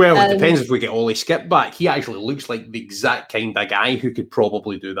 Well, it depends if we get Ollie Skip back. He actually looks like the exact kind of guy who could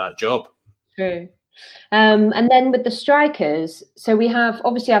probably do that job. True. And then with the strikers, so we have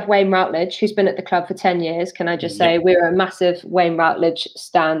Wayne Routledge, who's been at the club for 10 years. Can I just say we're a massive Wayne Routledge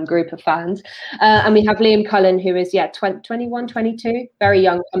stan group of fans. And we have Liam Cullen, who is 21, 22, very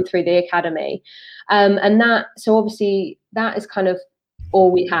young, come through the academy. And so obviously that is kind of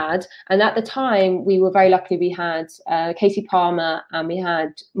all we had. And at the time, we were very lucky. We had Casey Palmer and we had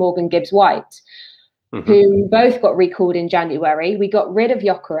Morgan Gibbs-White. Who both got recalled in January. We got rid of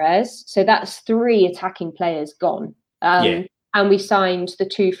Gyökeres, so that's 3 attacking players gone. and we signed the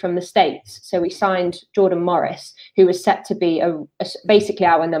two from the States. So we signed Jordan Morris, who was set to be basically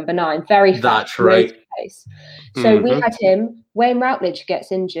our number 9, very fast. That's right. Pace. So we had him. Wayne Routledge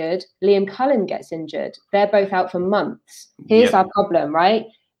gets injured. Liam Cullen gets injured. They're both out for months. Here's our problem, right?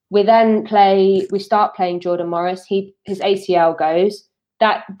 We start playing Jordan Morris. His ACL goes.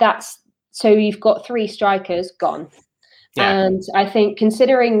 That's so you've got 3 strikers gone. Yeah. And I think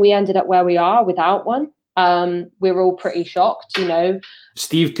considering we ended up where we are without one, we were all pretty shocked,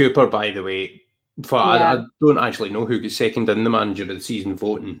 Steve Cooper, by the way, I don't actually know who gets second in the manager of the season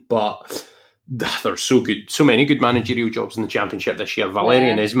voting, but there's so many good managerial jobs in the Championship this year.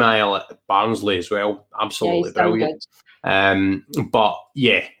 Valerian Ismail at Barnsley as well, absolutely brilliant. But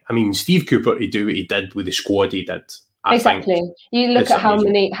yeah, I mean, Steve Cooper to do what he did with the squad he did. Exactly. You look at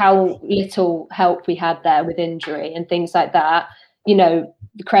how little help we had there with injury and things like that.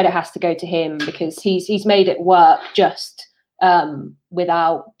 The credit has to go to him because he's made it work just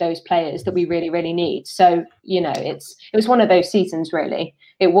without those players that we really, really need. So, it was one of those seasons, really.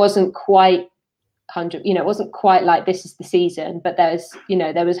 It wasn't quite 100, it wasn't quite like this is the season, but there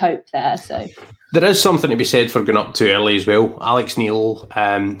was hope there. So there is something to be said for going up too early as well. Alex Neil,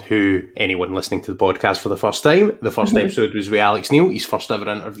 who anyone listening to the podcast for the first time, the first episode was with Alex Neil, his first ever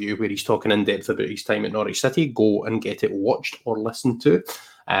interview where he's talking in depth about his time at Norwich City. Go and get it watched or listened to.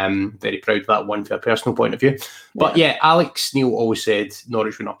 Very proud of that one from a personal point of view. But yeah, Alex Neil always said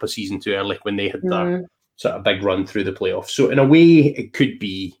Norwich went up a season too early when they had their sort of big run through the playoffs. So in a way, it could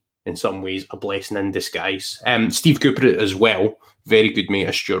be in some ways a blessing in disguise. Steve Cooper as well, very good mate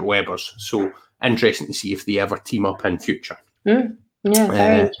of Stuart Webber's. So interesting to see if they ever team up in future. Yeah,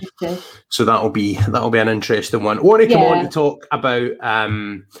 very interesting. So that'll be an interesting one. I want to come on to talk about.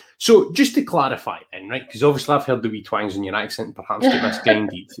 So just to clarify, then, right? Because obviously I've heard the wee twangs in your accent, perhaps get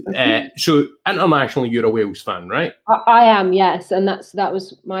misguided. So internationally, you're a Wales fan, right? I am, yes, and that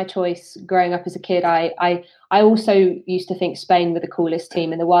was my choice growing up as a kid. I also used to think Spain were the coolest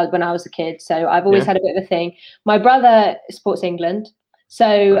team in the world when I was a kid. So I've always had a bit of a thing. My brother supports England.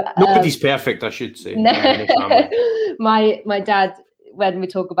 So nobody's perfect, I should say. My dad, when we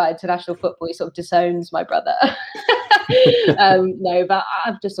talk about international football, he sort of disowns my brother. No, but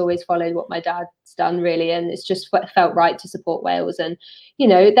I've just always followed what my dad's done, really, and it's just felt right to support Wales. And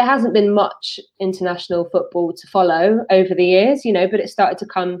there hasn't been much international football to follow over the years, but it started to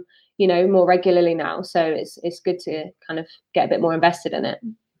come, more regularly now. So it's good to kind of get a bit more invested in it.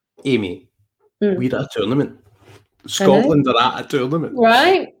 Amy, we're at a tournament. Scotland are at a tournament,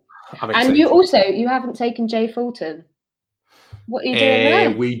 right? And you haven't taken Jay Fulton. What are you doing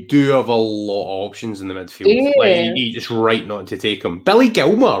there? We do have a lot of options in the midfield. Like, you just right not to take him. Billy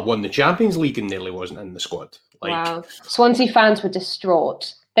Gilmour won the Champions League and nearly wasn't in the squad. Wow. Swansea fans were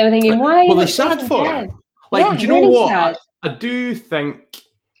distraught. They were thinking, why? Well, they sad for him. Like, do you know what? I do think,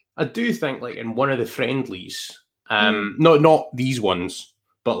 like, in one of the friendlies, not these ones,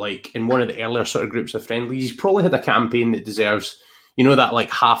 but like in one of the earlier sort of groups of friendlies, he's probably had a campaign that deserves, that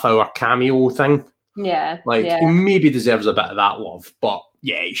like half-hour cameo thing. Yeah, he maybe deserves a bit of that love, but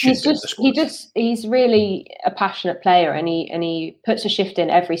yeah, he should. He's really a passionate player, and he puts a shift in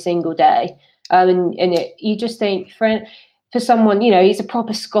every single day. And you just think for someone, he's a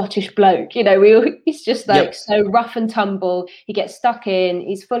proper Scottish bloke. He's just like so rough and tumble. He gets stuck in.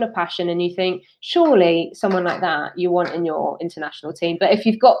 He's full of passion, and you think surely someone like that you want in your international team. But if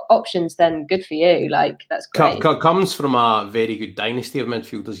you've got options, then good for you. Like, that's great. Comes from a very good dynasty of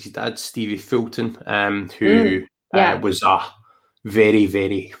midfielders. His dad, Stevie Fulton, who was a very,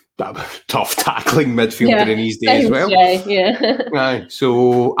 very tough tackling midfielder in his day as well.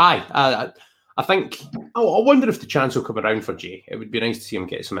 I think, I wonder if the chance will come around for Jay. It would be nice to see him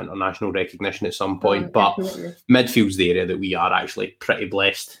get some international recognition at some point, but midfield's the area that we are actually pretty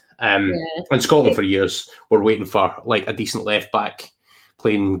blessed. In Scotland for years, we're waiting for like a decent left back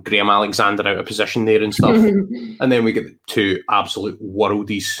playing Graham Alexander out of position there and stuff. And then we get two absolute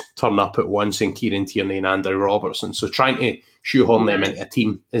worldies turn up at once in Kieran Tierney and Andrew Robertson. So trying to shoehorn them into a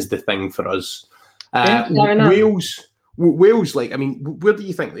team is the thing for us. Wales, like, I mean, where do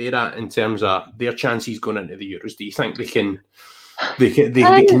you think they're at in terms of their chances going into the Euros? Do you think they can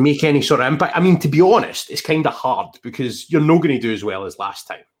make any sort of impact? I mean, to be honest, it's kind of hard because you're not going to do as well as last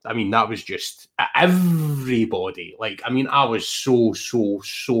time. I mean, that was just everybody. Like, I mean, I was so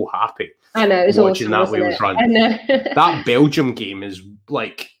happy. I know, it was watching awesome, that Wales run. That Belgium game is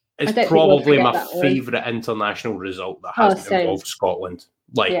like, it's probably my favourite international result that hasn't involved Scotland.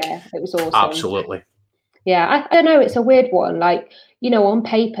 Like, it was awesome. Absolutely. Yeah, I don't know. It's a weird one. Like, on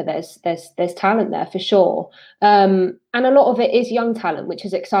paper, there's talent there for sure. And a lot of it is young talent, which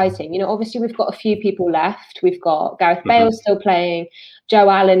is exciting. Obviously we've got a few people left. We've got Gareth Bale still playing. Joe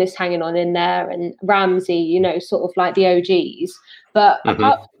Allen is hanging on in there, and Ramsey, sort of like the OGs. But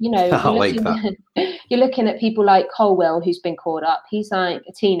you're looking at people like Colwill, who's been called up. He's like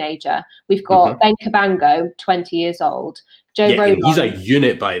a teenager. We've got Ben Cabango, 20 years old. Joe Rodon. He's a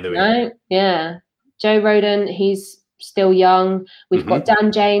unit, by the way. Right? Yeah. Joe Rodon, he's still young. We've got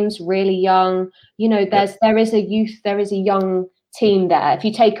Dan James, really young. There is a young team there. If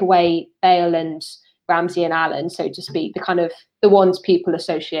you take away Bale and Ramsey and Allen, so to speak, the ones people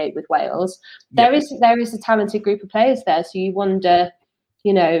associate with Wales, there is a talented group of players there. So you wonder,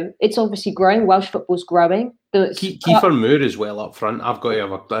 it's obviously growing. Welsh football's growing. Kiefer Moore as well up front. I've got to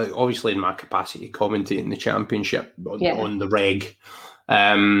have obviously in my capacity commentating the championship on the reg.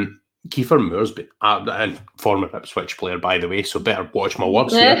 Kiefer Moore's been a former Ipswich player, by the way, so better watch my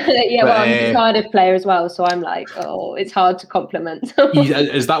words here. I'm a Cardiff player as well, so I'm like, it's hard to compliment.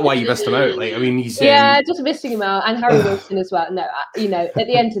 Is that why you missed him out? He's just missing him out, and Harry Wilson as well. No, at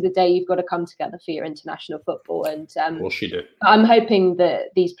the end of the day, you've got to come together for your international football, and of course you do. I'm hoping that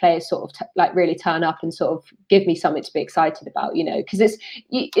these players sort of really turn up and sort of give me something to be excited about, because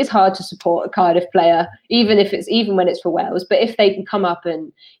it's hard to support a Cardiff player, even when it's for Wales, but if they can come up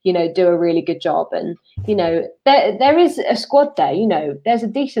and do a really good job, and there is a squad there. There's a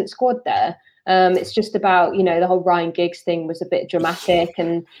decent squad there. It's just about the whole Ryan Giggs thing was a bit dramatic,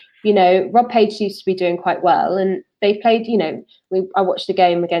 and Rob Page used to be doing quite well, and they played. I watched the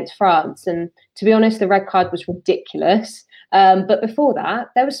game against France, and to be honest, the red card was ridiculous. But before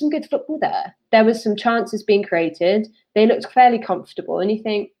that, there was some good football there. There was some chances being created. They looked fairly comfortable, and you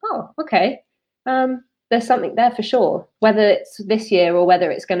think, oh, okay. There's something there for sure. Whether it's this year or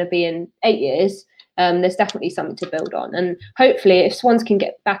whether it's going to be in 8 years, there's definitely something to build on. And hopefully, if Swans can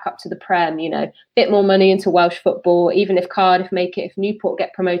get back up to the Prem, a bit more money into Welsh football, even if Cardiff make it, if Newport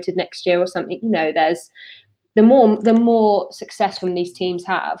get promoted next year or something, there's the more success from these teams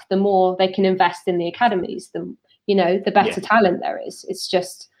have, the more they can invest in the academies, the better talent there is.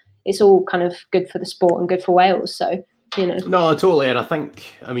 It's all kind of good for the sport and good for Wales. So, No, totally. And I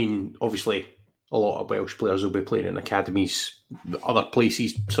think, obviously, a lot of Welsh players will be playing in academies, other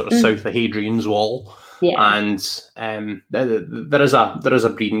places, sort of south of Hadrian's Wall, and there is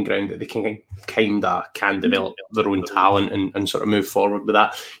a breeding ground that they can develop their own talent and sort of move forward with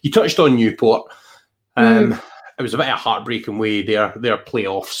that. You touched on Newport. It was a bit of a heartbreaking way their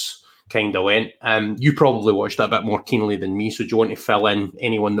playoffs kind of went. You probably watched that a bit more keenly than me, so do you want to fill in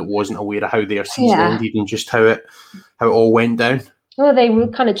anyone that wasn't aware of how their season ended and just how it all went down? Well, they were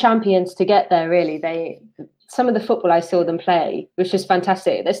kind of champions to get there, really. Some of the football I saw them play was just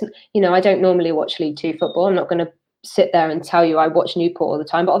fantastic. I don't normally watch League Two football. I'm not going to sit there and tell you I watch Newport all the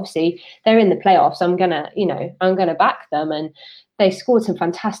time, but obviously they're in the playoffs. I'm gonna back them, and they scored some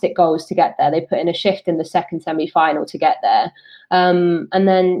fantastic goals to get there. They put in a shift in the second semi-final to get there, and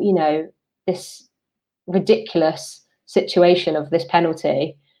then this ridiculous situation of this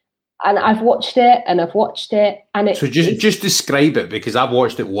penalty. And I've watched it, and it's... So just describe it, because I've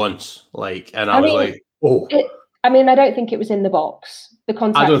watched it once, and I was like, oh. I don't think it was in the box. The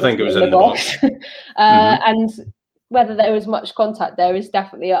contact. I don't think it was in the box. And whether there was much contact there is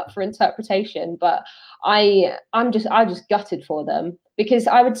definitely up for interpretation. But I just gutted for them, because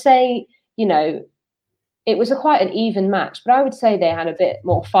I would say, it was quite an even match, but I would say they had a bit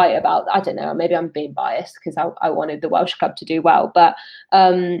more fight about. I don't know, maybe I'm being biased because I wanted the Welsh club to do well, but.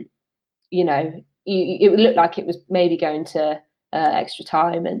 It looked like it was maybe going to extra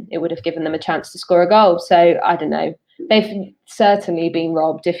time, and it would have given them a chance to score a goal. So I don't know. They've certainly been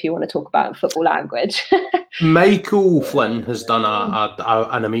robbed, if you want to talk about football language. Michael Flynn has done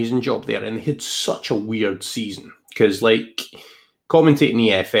an amazing job there, and he had such a weird season because, commentating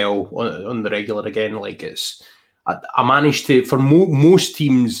the EFL on the regular again, I managed to, for most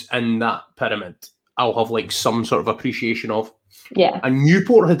teams in that pyramid, I'll have some sort of appreciation of. Yeah. And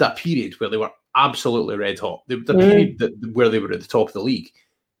Newport had that period where they were absolutely red hot. The period where they were at the top of the league.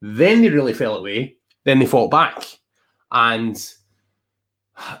 Then they really fell away. Then they fought back. And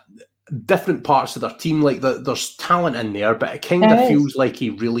different parts of their team, there's talent in there, but it kind of feels like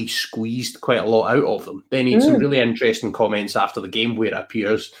he really squeezed quite a lot out of them. Then he had some really interesting comments after the game where it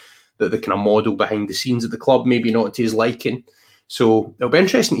appears that the kind of model behind the scenes at the club, maybe not to his liking. So it'll be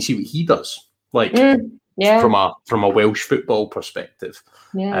interesting to see what he does. From a Welsh football perspective.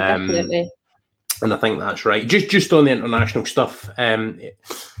 Yeah, definitely. And I think that's right. Just on the international stuff,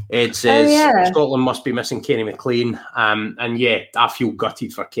 it says Scotland must be missing Kenny McLean. And yeah, I feel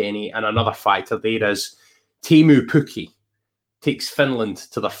gutted for Kenny. And another factor there is Teemu Pukki takes Finland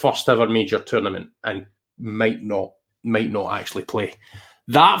to their first ever major tournament and might not actually play.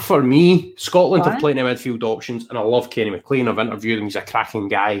 That, for me, Scotland have plenty of midfield options, and I love Kenny McLean. I've interviewed him. He's a cracking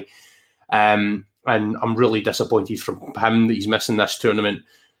guy. And I'm really disappointed from him that he's missing this tournament.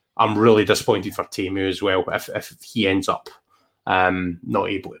 I'm really disappointed for Teemu as well if he ends up not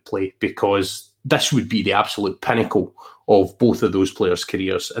able to play, because this would be the absolute pinnacle of both of those players'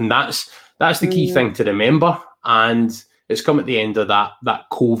 careers. And that's the key thing to remember. And it's come at the end of that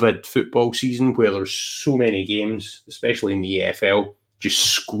COVID football season where there's so many games, especially in the EFL,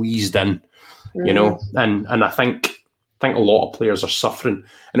 just squeezed in, you know, and I think a lot of players are suffering.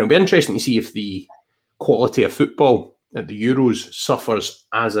 And it'll be interesting to see if the quality of football at the Euros suffers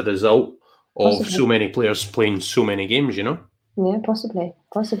as a result of so many players playing so many games, you know? Yeah, possibly.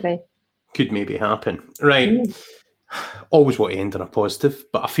 Could maybe happen. Right. Always want to end on a positive,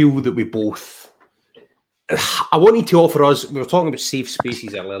 but I feel that we both... I wanted to offer us... We were talking about safe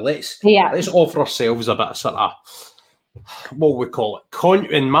spaces earlier. Let's offer ourselves a bit of sort of... What we call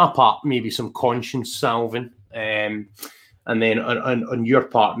it? In my part, maybe some conscience salving. And then on your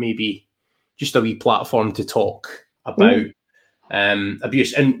part, maybe just a wee platform to talk about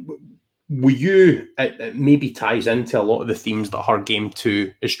abuse. And will you, it maybe ties into a lot of the themes that Her Game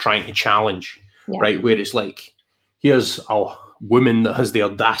 2 is trying to challenge, right? Where it's like, here's a woman that has the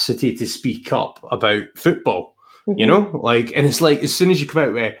audacity to speak up about football, you know? Like, and it's like, as soon as you come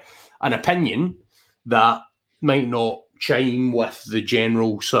out with an opinion that might not chime with the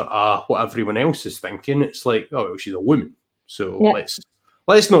general sort of what everyone else is thinking, it's like, oh, well, she's a woman. So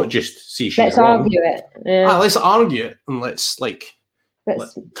let's not just say she's wrong. Argue it. Let's argue it, and let's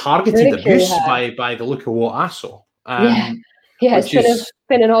targeted abuse by the look of what I saw. It's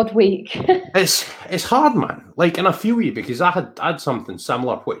been an odd week. it's hard, man. Like, and I feel you, because I had something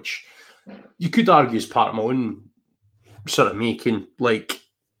similar, which you could argue is part of my own sort of making. Like,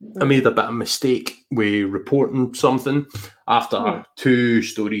 I made a bit of mistake with reporting something after two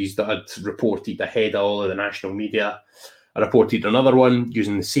stories that I'd reported ahead of all of the national media. I reported another one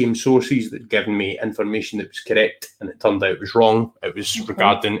using the same sources that had given me information that was correct, and it turned out it was wrong. It was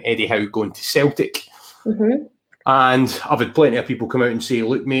regarding Eddie Howe going to Celtic. And I've had plenty of people come out and say,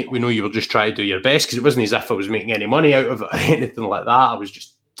 look, mate, we know you were just trying to do your best, because it wasn't as if I was making any money out of it or anything like that. I was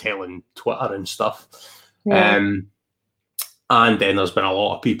just telling Twitter and stuff. And then there's been a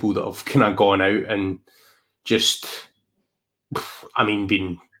lot of people that have kind of gone out and just, I mean,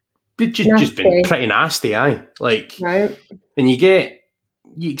 been pretty nasty, aye. Like, and you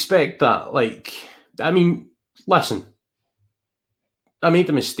expect that, like, I mean, listen, I made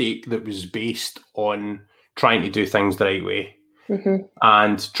a mistake that was based on trying to do things the right way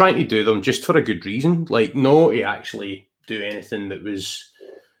and trying to do them just for a good reason. Like, not to actually do anything that was,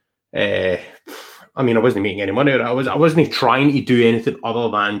 I mean, I wasn't making any money. I wasn't trying to do anything other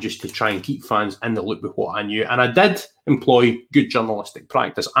than just to try and keep fans in the loop with what I knew. And I did employ good journalistic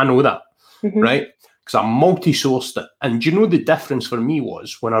practice. I know that, right? Because I multi-sourced it. And do you know the difference for me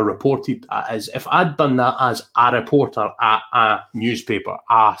was when I reported as if I'd done that as a reporter at a newspaper,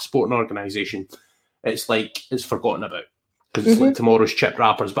 a sporting organisation, it's like it's forgotten about, because it's like tomorrow's chip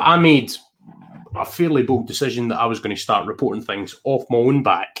wrappers. But I made a fairly bold decision that I was going to start reporting things off my own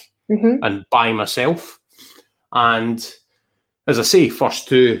back and by myself. And as I say, first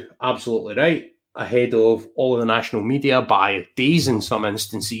two, absolutely right, ahead of all of the national media by days in some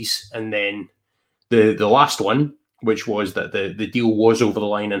instances. And then the last one, which was that the deal was over the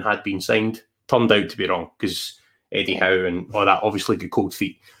line and had been signed, turned out to be wrong, because Eddie Howe and all that obviously got cold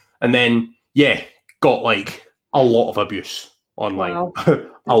feet. And then, got like a lot of abuse online. Wow.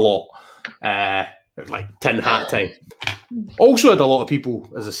 A lot. Like tin hat time. Also had a lot of people,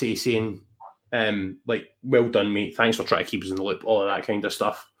 as I say, saying, like, well done, mate, thanks for trying to keep us in the loop, all of that kind of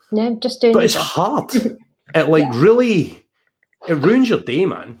stuff. No, just doing But it's hard. It really, it ruins your day,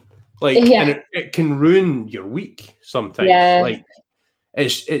 man. Like, and it can ruin your week sometimes. Like,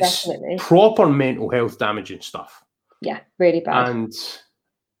 it's definitely proper mental health damaging stuff. Yeah, really bad. And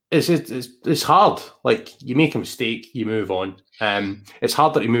it's hard. Like, you make a mistake, you move on. It's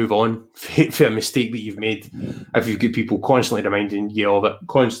harder to move on for a mistake that you've made if you've got people constantly reminding you of it,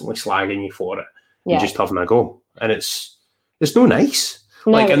 constantly slagging you for it, and just having a go. And it's no nice.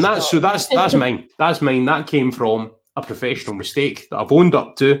 No, like, and that's mine. That's mine. That came from a professional mistake that I've owned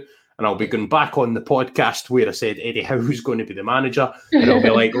up to, and I'll be going back on the podcast where I said Eddie Howe's going to be the manager, and it'll be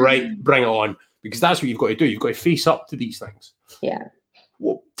like, right, bring it on, because that's what you've got to do. You've got to face up to these things. Yeah.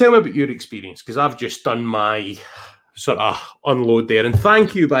 Well, tell me about your experience, because I've just done my sort of unload there. And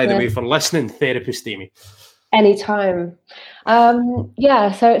thank you, by the way, for listening, Therapist Amy. Anytime. So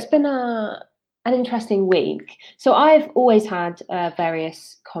it's been an interesting week. So I've always had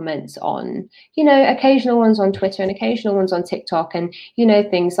various comments on, occasional ones on Twitter and occasional ones on TikTok, and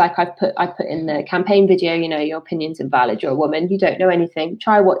things like I put in the campaign video, your opinion's invalid, you're a woman, you don't know anything,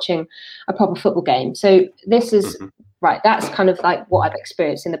 try watching a proper football game. So this is right, that's kind of like what I've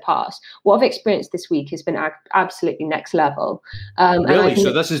experienced in the past. What I've experienced this week has been absolutely next level. Really?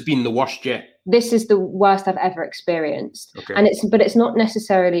 So this has been the worst yet? This is the worst I've ever experienced. Okay. And it's not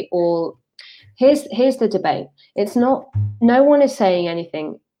necessarily all. Here's the debate. It's not, no one is saying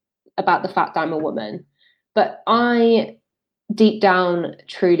anything about the fact I'm a woman, but I deep down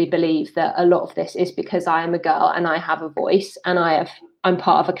truly believe that a lot of this is because I am a girl and I have a voice, and I'm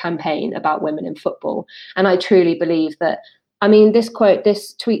part of a campaign about women in football. And I truly believe that,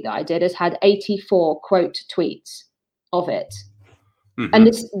 this tweet that I did has had 84 quote tweets of it. Mm-hmm.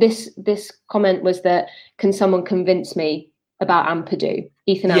 And this comment was that, can someone convince me about Ampadu,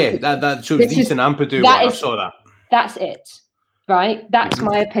 Ethan Ampadu? Yeah, so Ethan Ampadu, I saw that. That's it, right? That's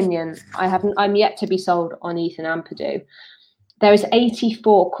my opinion. I'm yet to be sold on Ethan Ampadu. There is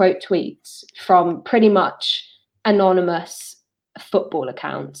 84 quote tweets from pretty much anonymous football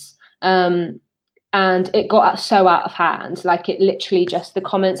accounts. And it got so out of hand. Like, it literally just, the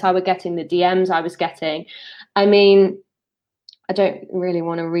comments I was getting, the DMs I was getting. I don't really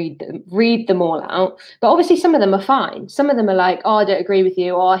want to read them all out, but obviously some of them are fine. Some of them are like, oh, I don't agree with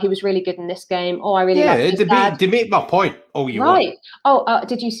you, or he was really good in this game, or I really like to make my point. Oh, you right? Want.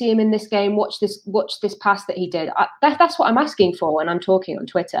 Did you see him in this game? Watch this pass that he did. That's what I'm asking for when I'm talking on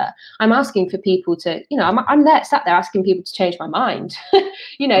Twitter. I'm asking for people to, I'm sat there asking people to change my mind.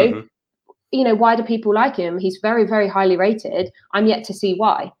 Why do people like him? He's very, very highly rated. I'm yet to see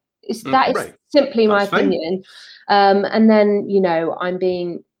why. That is simply my opinion. And then, I'm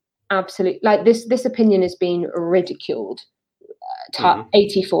being absolute, like this opinion has been ridiculed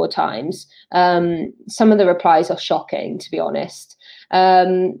 84 times. Some of the replies are shocking, to be honest.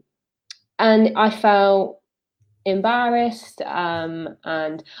 And I felt embarrassed, and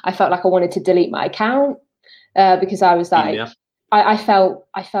I felt like I wanted to delete my account because I was like, I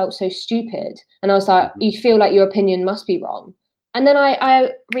felt so stupid. And I was like, you feel like your opinion must be wrong. And then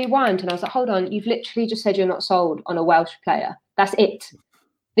I rewound and I was like, hold on, you've literally just said you're not sold on a Welsh player. That's it.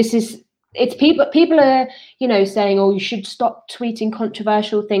 It's people are, saying, oh, you should stop tweeting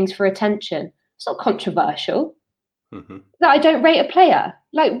controversial things for attention. It's not controversial. That I don't rate a player.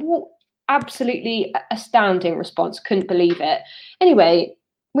 Like, what? Absolutely astounding response. Couldn't believe it. Anyway,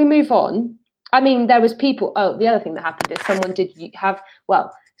 we move on. There was people. Oh, the other thing that happened is someone did have,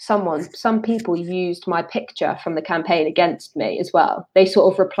 some people used my picture from the campaign against me as well. They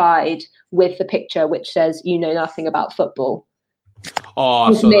sort of replied with the picture which says, you know nothing about football. Oh,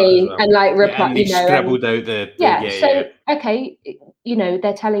 with me, and like reply, and they scribbled out the okay,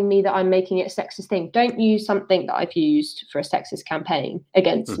 they're telling me that I'm making it a sexist thing. Don't use something that I've used for a sexist campaign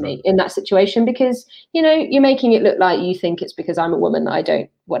against me in that situation, because you're making it look like you think it's because I'm a woman that I don't,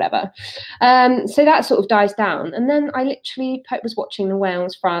 whatever. So that sort of dies down, and then I literally was watching the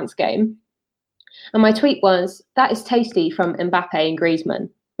Wales-France game, and my tweet was, that is tasty from Mbappe and Griezmann,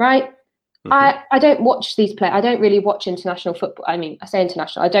 right? I don't watch these players. I don't really watch international football. I say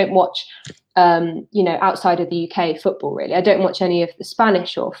international. I don't watch, outside of the UK football, really. I don't watch any of the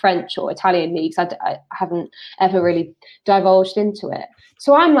Spanish or French or Italian leagues. I haven't ever really divulged into it.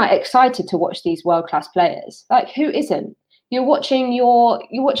 So I'm like excited to watch these world-class players. Like, who isn't? You're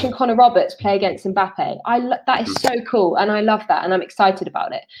watching Connor Roberts play against Mbappe. That is so cool, and I love that, and I'm excited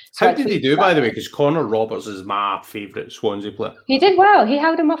about it. So how did he do, by the way? Because Connor Roberts is my favourite Swansea player. He did well. He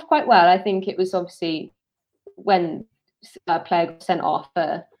held him off quite well. I think it was obviously when a player got sent off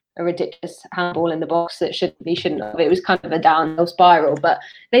for a ridiculous handball in the box that he shouldn't have. It was kind of a downhill spiral, but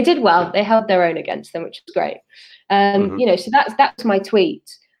they did well. They held their own against them, which was great. So that's my tweet.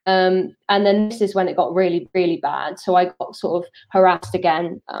 And then this is when it got really, really bad. So I got sort of harassed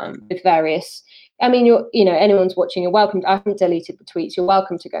again with various. Anyone's watching, you're welcome. I haven't deleted the tweets. You're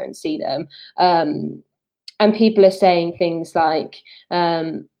welcome to go and see them. And people are saying things like,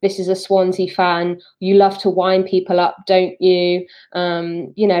 "This is a Swansea fan. You love to wind people up, don't you?"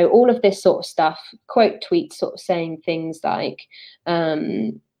 All of this sort of stuff. Quote tweets, sort of saying things like,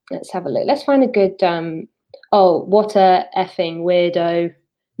 "Let's have a look. Let's find a good." What a effing weirdo.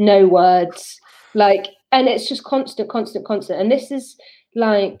 No words, and it's just constant. And this is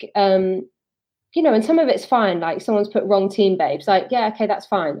like, and some of it's fine. Like, someone's put wrong team, babes. Like, yeah, okay, that's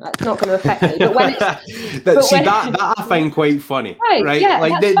fine. That's not going to affect me. But when that I find quite funny, right? Yeah,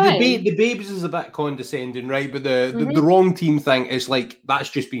 like the babes is a bit condescending, right? But the wrong team thing is like, that's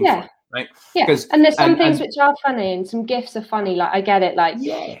just being fun. right? Yeah, and there's some things which are funny, and some gifs are funny. Like, I get it, like,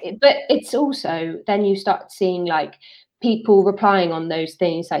 but it's also then you start seeing like people replying on those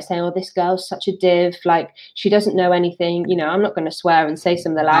things, like saying, "Oh, this girl's such a div, like she doesn't know anything." You know, I'm not going to swear and say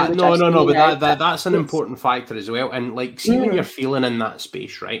some of the language. But that's an important factor as well. And like, see when you're feeling in that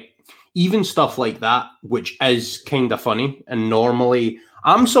space, right? Even stuff like that, which is kind of funny, and normally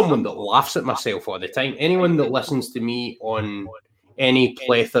I'm someone that laughs at myself all the time. Anyone that listens to me on any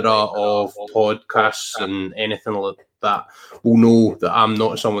plethora of podcasts and anything like that will know that I'm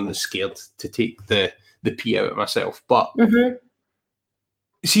not someone that's scared to take the pee out of myself. But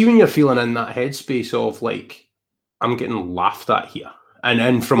see when you're feeling in that headspace of like, I'm getting laughed at here,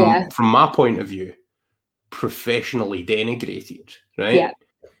 and from my point of view, professionally denigrated, right?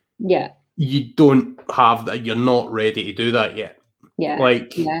 Yeah. You don't have that. You're not ready to do that yet. Yeah.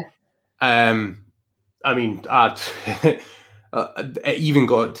 Like, I mean, it even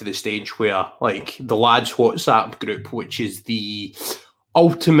got to the stage where, like, the lads' WhatsApp group, which is the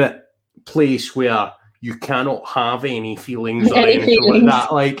ultimate place where you cannot have any feelings or anything like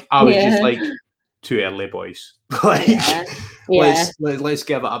that. Like, I was just like, too early, boys. Like, let's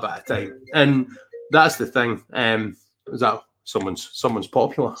give it a bit of time. And that's the thing. Was that someone's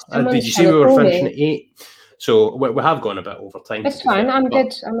popular? Did you see we were finishing at 8? So we have gone a bit over time. It's fine. I'm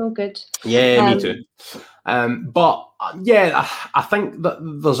good. I'm all good. Yeah, me too. But yeah, I think that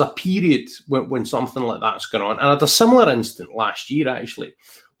there's a period when something like that's going on. And I had a similar incident last year, actually,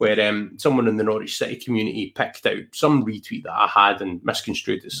 where someone in the Norwich City community picked out some retweet that I had and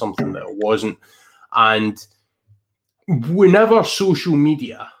misconstrued as something that it wasn't. And whenever social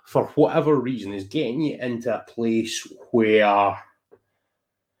media, for whatever reason, is getting you into a place where,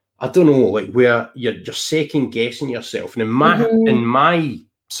 I don't know, like where you're second guessing yourself. And in my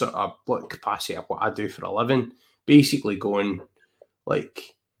sort of capacity of what I do for a living, basically going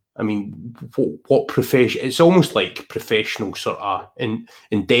like, I mean, what profession? It's almost like professional sort of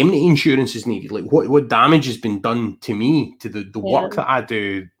indemnity insurance is needed. Like what damage has been done to me, to the work that I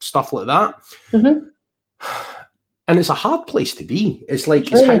do, stuff like that. And it's a hard place to be. It's like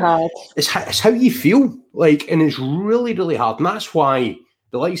hard. It's how you feel, like, and it's really, really hard. And that's why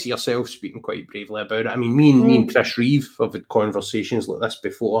the likes of yourself speaking quite bravely about it. I mean, me and Chris Reeve have had conversations like this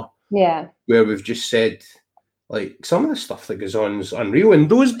before. Yeah. Where we've just said, like, some of the stuff that goes on is unreal. And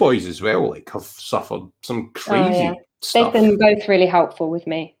those boys as well, like, have suffered some crazy stuff. They've been both really helpful with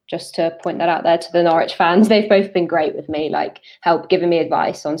me, just to point that out there to the Norwich fans. They've both been great with me, like, giving me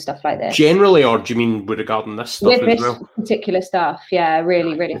advice on stuff like this. Generally, or do you mean regarding this stuff with this particular stuff? Yeah,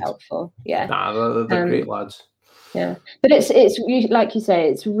 really, really helpful. Yeah. Nah, they're great lads. Yeah, but it's like you say,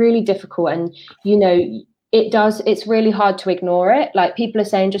 it's really difficult, and you know, it's really hard to ignore it. Like, people are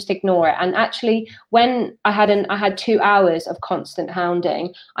saying just ignore it, and actually when I had 2 hours of constant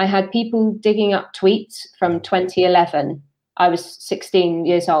hounding, I had people digging up tweets from 2011. I was 16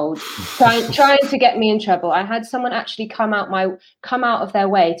 years old, trying to get me in trouble. I had someone actually come out of their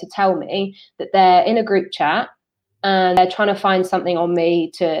way to tell me that they're in a group chat and they're trying to find something on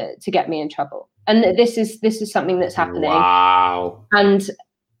me to get me in trouble. And this is something that's happening. Wow. And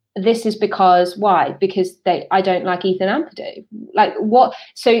this is because why? Because I don't like Ethan Ampadu. Like, what?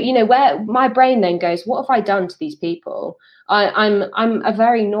 So, you know, where my brain then goes, what have I done to these people? I'm a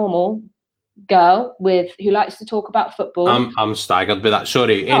very normal girl who likes to talk about football. I'm staggered by that.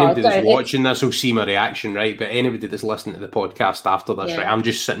 Sorry, anybody that's watching this will see my reaction, right? But anybody that's listening to the podcast after this, right? I'm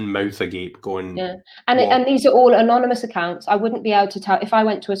just sitting mouth agape going. Yeah, and these are all anonymous accounts. I wouldn't be able to tell if I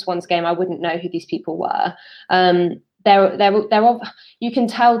went to a Swans game. I wouldn't know who these people were. They're you can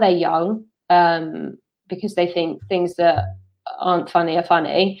tell they're young because they think things that aren't funny are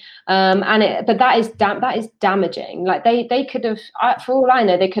funny, but that is damaging. Like, they could have, for all I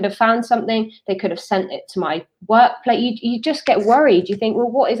know, they could have found something. They could have sent it to my workplace. You just get worried. You think, well,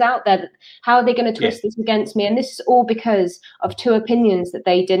 what is out there? How are they going to twist this against me? And this is all because of two opinions that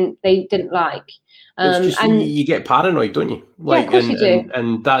they didn't like. And you get paranoid, don't you? Like, of course you do.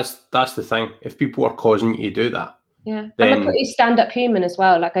 And that's the thing. If people are causing you to do that, I'm a pretty stand-up human as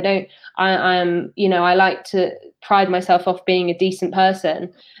well. Like, I'm, you know, I like to pride myself off being a decent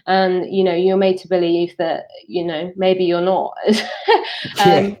person, and you know, you're made to believe that, you know, maybe you're not.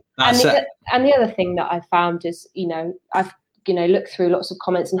 And the other thing that I found is, you know, I've looked through lots of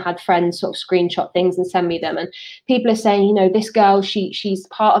comments and had friends sort of screenshot things and send me them, and people are saying, you know, this girl, she's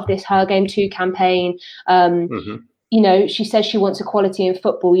part of this Her Game 2 campaign. You know, she says she wants equality in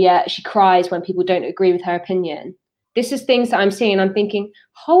football, yet she cries when people don't agree with her opinion. This is things that I'm seeing and I'm thinking,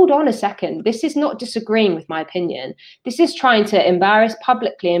 hold on a second. This is not disagreeing with my opinion. This is trying to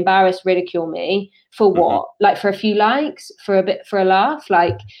publicly embarrass, ridicule me for what? Like, for a few likes, for a laugh?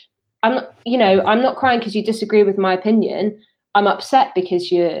 Like, I'm not, I'm not crying because you disagree with my opinion. I'm upset because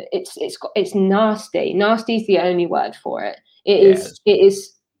it's nasty. Nasty is the only word for it. It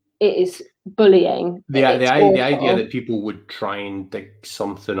is bullying. The idea that people would try and dig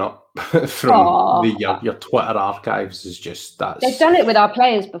something up from your Twitter archives is just they've done it with our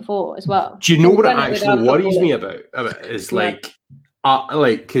players before as well. Do you know what it actually worries me about is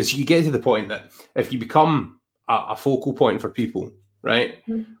because you get to the point that if you become a focal point for people, right?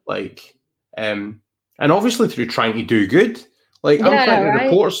 And obviously through trying to do good. I'm trying to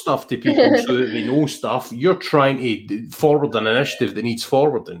report stuff to people so that they know stuff. You're trying to forward an initiative that needs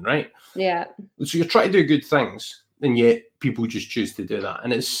forwarding, right? Yeah. So you're trying to do good things, and yet people just choose to do that,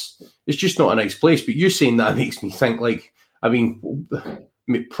 and it's just not a nice place. But you saying that makes me think.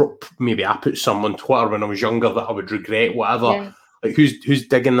 Maybe I put some on Twitter when I was younger that I would regret, whatever. Yeah. Who's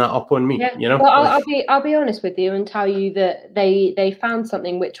digging that up on me? Yeah. Well, I'll be honest with you and tell you that they found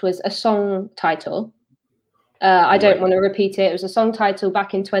something which was a song title. I don't want to repeat it. It was a song title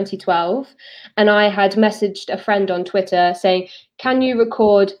back in 2012. And I had messaged a friend on Twitter saying, can you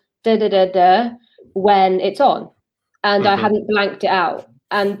record da-da-da-da when it's on? And I hadn't blanked it out.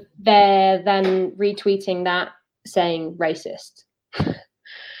 And they're then retweeting that saying racist.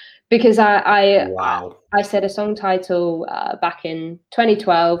 Because I said a song title back in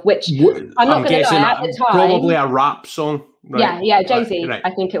 2012, which I'm not going to lie, at the time. Probably a rap song. Right? Yeah, Jay-Z, right. I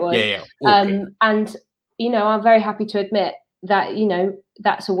think it was. Yeah. Okay. And I'm very happy to admit that,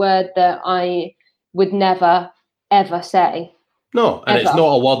 that's a word that I would never, ever say. No, and it's not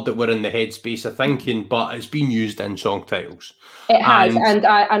a word that we're in the headspace of thinking, but it's been used in song titles. It has, and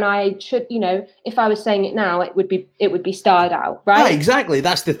I should, if I was saying it now, it would be starred out, right? Yeah, exactly.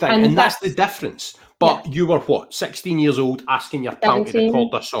 That's the thing, and that's the difference. But you were 16 years old, asking your pal to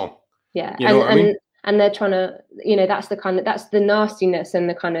record a song. Yeah, you know what I mean? And they're trying to, that's the nastiness and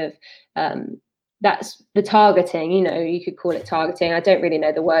the kind of. That's the targeting, you could call it targeting. I don't really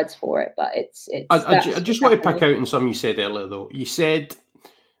know the words for it, but it's. I just want to pick out on something you said earlier, though. You said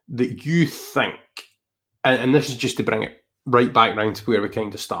that you think, and this is just to bring it right back round to where we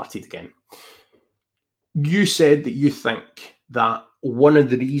kind of started again. You said that you think that one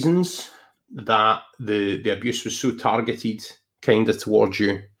of the reasons that the abuse was so targeted kind of towards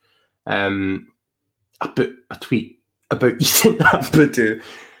you, I put a tweet about eating that voodoo.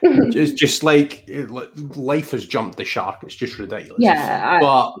 It's just like life has jumped the shark. It's just ridiculous.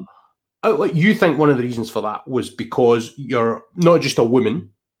 Yeah. But you think one of the reasons for that was because you're not just a woman,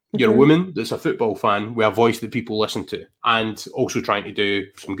 you're a woman that's a football fan with a voice that people listen to and also trying to do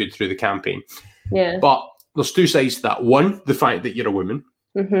some good through the campaign. Yeah. But there's two sides to that. One, the fact that you're a woman.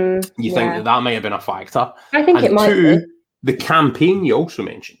 Mm-hmm. You think that might have been a factor. I think it might be. Two, the campaign you also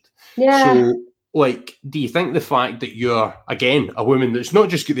mentioned. Yeah. So, do you think the fact that you're, again, a woman that's not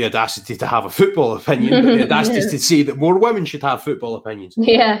just got the audacity to have a football opinion, but the audacity to say that more women should have football opinions,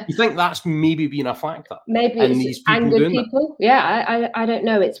 you think that's maybe been a factor? Maybe it's angered people. That? Yeah, I don't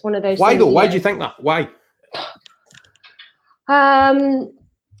know. It's one of those Why things. Though? Why do you think that? Why? I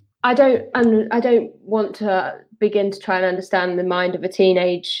don't want to begin to try and understand the mind of a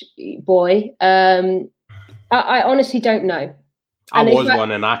teenage boy. I honestly don't know. I was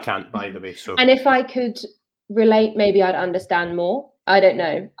one and I can't, by the way. So, and if I could relate, maybe I'd understand more. I don't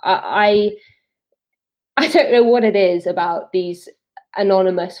know. I don't know what it is about these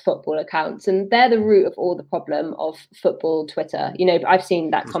anonymous football accounts, and they're the root of all the problem of football Twitter. I've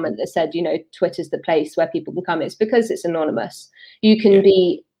seen that comment that said, Twitter's the place where people can come. It's because it's anonymous. You can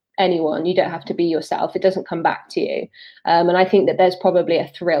be anyone. You don't have to be yourself. It doesn't come back to you. And I think that there's probably a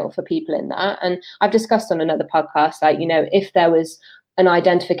thrill for people in that. And I've discussed on another podcast, if there was an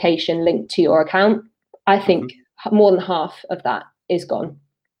identification linked to your account, I think more than half of that is gone.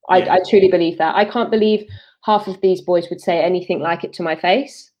 I truly believe that. I can't believe half of these boys would say anything like it to my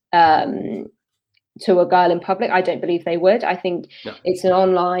face, to a girl in public. I don't believe they would. I think it's an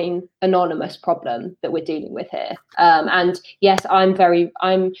online anonymous problem that we're dealing with here. And yes, I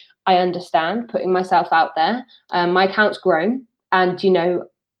understand putting myself out there. My account's grown, and you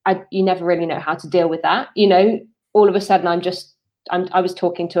never really know how to deal with that. All of a sudden I was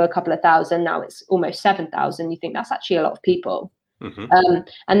talking to a couple of thousand. Now it's almost 7,000. You think that's actually a lot of people.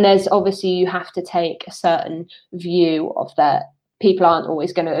 And there's obviously, you have to take a certain view of that. People aren't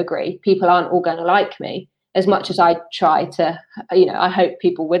always going to agree. People aren't all going to like me as much as I try to, I hope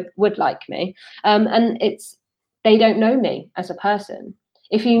people would like me. And they don't know me as a person.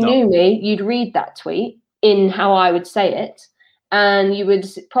 If you knew me, you'd read that tweet in how I would say it, and you would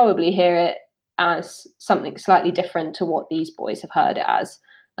probably hear it as something slightly different to what these boys have heard it as.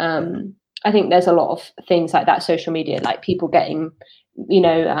 I think there's a lot of things like that, social media, like people getting,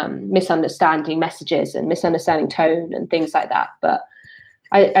 misunderstanding messages and misunderstanding tone and things like that. But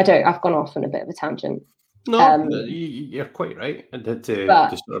I've gone off on a bit of a tangent. No, you're quite right. I did to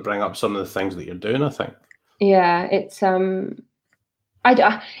sort of bring up some of the things that you're doing, I think. Yeah, it's hard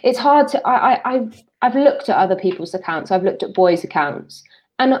to. I've looked at other people's accounts. I've looked at boys' accounts,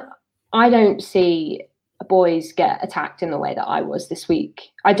 and I don't see boys get attacked in the way that I was this week.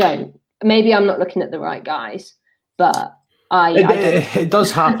 I don't. Maybe I'm not looking at the right guys, but it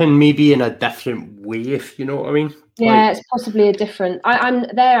does happen maybe in a different way, if you know what I mean. Yeah, it's possibly a different.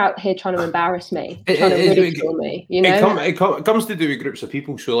 They're out here trying to embarrass me, trying to ridicule me. You know, it comes to do with groups of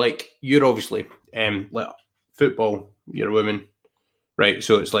people. So, like, you're obviously like football. You're a woman, right?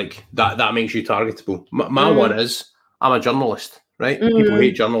 So it's like that makes you targetable. My one is I'm a journalist, right? People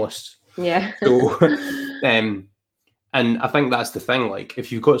hate journalists. Yeah. So, and I think that's the thing. Like,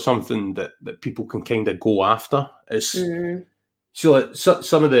 if you've got something that people can kind of go after, it's so, like,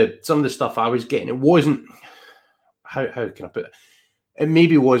 some of the stuff I was getting, it wasn't. How can I put it? It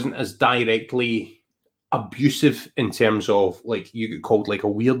maybe wasn't as directly abusive in terms of, like, you get called like a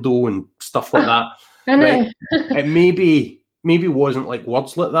weirdo and stuff like that. I know. Right? It maybe wasn't like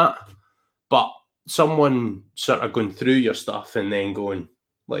words like that, but someone sort of going through your stuff and then going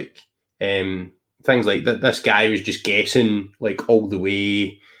like things like that. This guy was just guessing like all the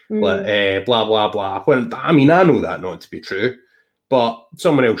way, like, blah blah blah. When I mean, I know that not to be true, but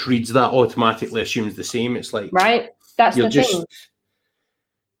someone else reads that, automatically assumes the same. It's like, right. That's the thing.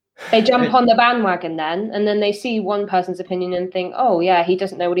 They jump on the bandwagon then, and then they see one person's opinion and think, oh, yeah, he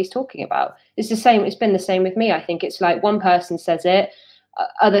doesn't know what he's talking about. It's the same. It's been the same with me. I think it's like one person says it,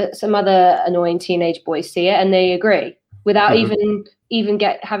 some other annoying teenage boys see it, and they agree without even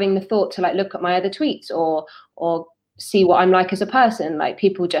having the thought to like look at my other tweets or see what I'm like as a person. Like,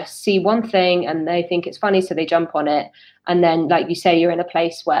 people just see one thing and they think it's funny, so they jump on it. And then, like you say, you're in a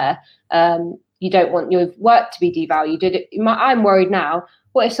place where you don't want your work to be devalued. I'm worried now.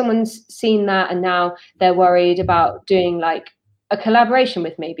 What if someone's seen that and now they're worried about doing like a collaboration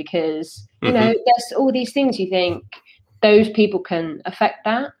with me? Because, you know, there's all these things you think those people can affect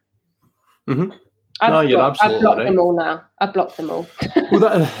that. I've blocked them all now. I've blocked them all.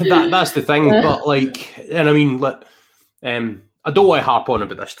 Well, that's the thing. But like, and I mean, I don't want to harp on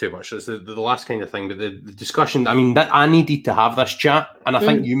about this too much. It's the last kind of thing. But the discussion, I mean, that I needed to have this chat, and I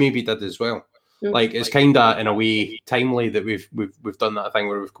think you maybe did as well. Like, it's kind of in a way timely that we've done that thing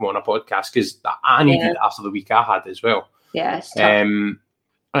where we've come on a podcast, because I needed it after the week I had as well. Yes. And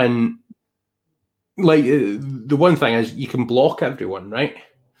like, the one thing is you can block everyone, right?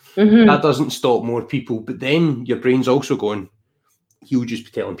 That doesn't stop more people, but then your brain's also going, he'll just be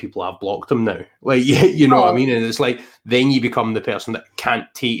telling people I've blocked him now. Like, you know what I mean? And it's like, then you become the person that can't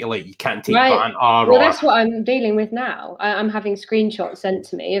take, like, you can't take banter. Well, that's what I'm dealing with now. I'm having screenshots sent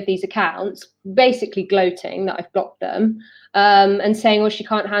to me of these accounts, basically gloating that I've blocked them, and saying, oh, she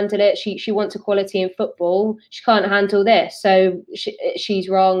can't handle it. She wants equality in football. She can't handle this. So she's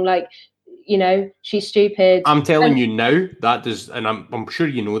wrong. Like, you know, she's stupid. I'm telling you now, that does, and I'm sure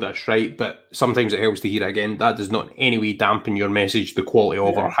you know that's right, but sometimes it helps to hear it again. That does not in any way dampen your message, the quality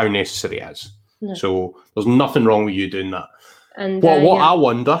of or how necessary it is. No. So there's nothing wrong with you doing that. And what I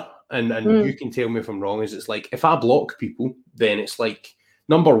wonder, and you can tell me if I'm wrong, is it's like, if I block people, then it's like,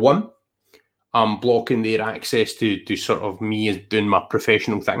 number one, I'm blocking their access to sort of me as doing my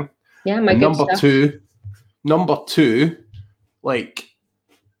professional thing. Yeah, my good stuff. Number two, like,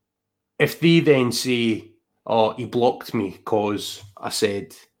 if they then say, oh, he blocked me because I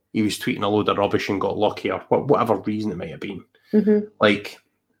said he was tweeting a load of rubbish and got lucky, or whatever reason it might have been, like,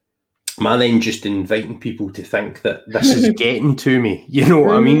 am I then just inviting people to think that this is getting to me? You know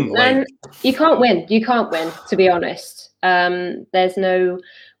what I mean? Like, you can't win. You can't win, to be honest. There's no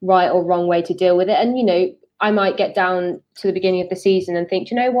right or wrong way to deal with it. And, you know, I might get down to the beginning of the season and think,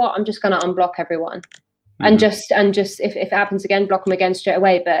 you know what, I'm just going to unblock everyone. And just if it happens again, block them again straight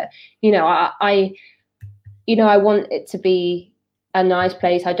away. But, you know, I want it to be a nice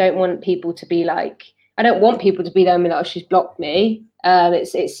place. I don't want people to be like, I don't want people to be there and be like, oh, she's blocked me.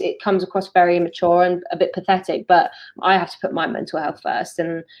 It comes across very immature and a bit pathetic, but I have to put my mental health first,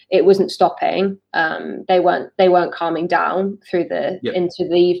 and it wasn't stopping. They weren't calming down through into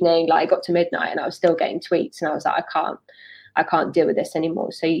the evening. Like, I got to midnight and I was still getting tweets, and I was like, I can't deal with this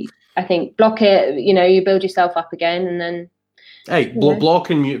anymore. So I think block it, you know, you build yourself up again, and then. Hey, block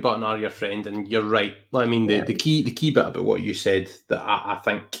and mute button are your friend, and you're right. I mean, the key bit about what you said that I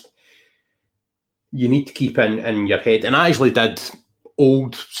think you need to keep in your head, and I actually did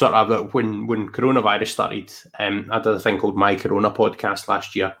old sort of when coronavirus started, I did a thing called My Corona Podcast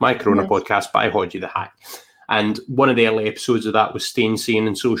last year. My Corona Podcast by Hodgie the Hack. And one of the early episodes of that was staying sane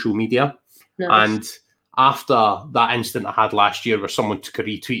in social media. Nice. And after that incident I had last year where someone took a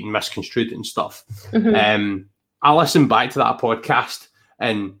retweet and misconstrued it and stuff, I listened back to that podcast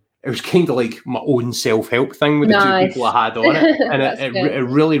and it was kind of like my own self-help thing with the two people I had on it. And it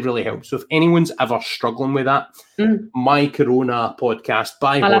really, really helped. So if anyone's ever struggling with that, My Corona Podcast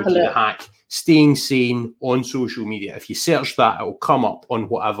by Hodgie the Hack, staying sane on social media. If you search that, it'll come up on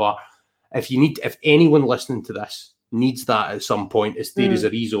whatever. If anyone listening to this needs that at some point, it's there as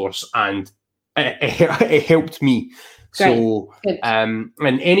a resource, and it helped me. Great. So, and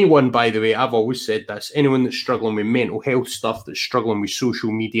anyone, by the way, I've always said this, anyone that's struggling with mental health stuff, that's struggling with social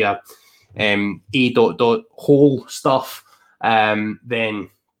media, whole stuff, then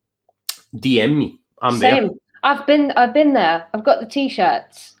DM me. I'm there. I've been there. I've got the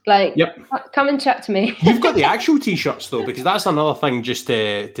t-shirts. Like, come and chat to me. You've got the actual t-shirts though, because that's another thing. Just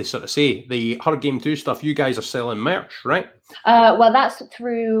to sort of say, the Her Game 2 stuff. You guys are selling merch, right? Well, that's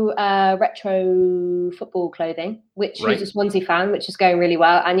through Retro Football Clothing, which he's a Swansea fan, which is going really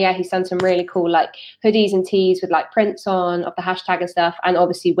well. And yeah, he's done some really cool like hoodies and tees with like prints on of the hashtag and stuff. And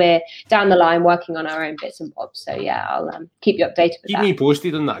obviously, we're down the line working on our own bits and bobs. So yeah, I'll keep you updated with that. Keep me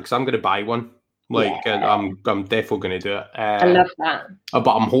posted on that because I'm going to buy one. I'm definitely going to do it. I love that.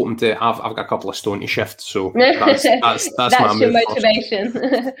 But I'm hoping to. I've got a couple of stony shifts, so that's my your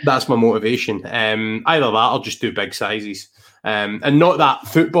motivation. That's my motivation. Either that, or just do big sizes, and not that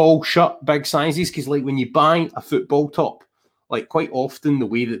football shirt big sizes. Because like when you buy a football top, like quite often the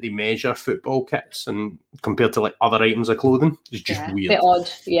way that they measure football kits and compared to like other items of clothing is just weird. A bit odd,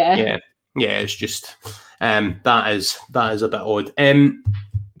 yeah. It's just that is a bit odd.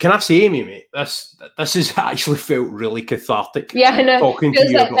 Can I say, Amy, mate, this has actually felt really cathartic. Yeah, I know. Talking to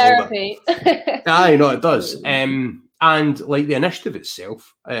you like about therapy. I know it does. And like the initiative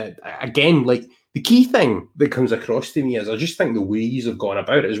itself, again, like the key thing that comes across to me is I just think the ways have gone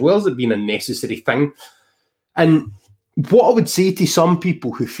about it, as well as it being a necessary thing. And what I would say to some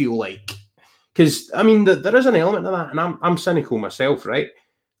people who feel like, because I mean, there is an element of that, and I'm cynical myself, right?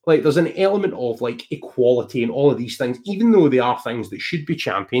 Like there's an element of like equality and all of these things, even though they are things that should be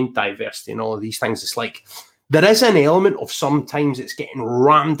championed, diversity and all of these things. It's like there is an element of sometimes it's getting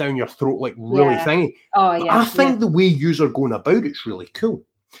rammed down your throat, like really thingy. Oh yeah. I think the way yous are going about it's really cool.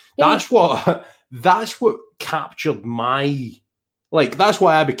 Yeah. That's what captured my like. That's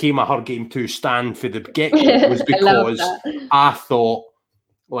why I became a Her Game 2 stan for the get-go, was because I thought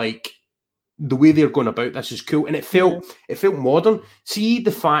like, the way they're going about this is cool, and it felt modern. See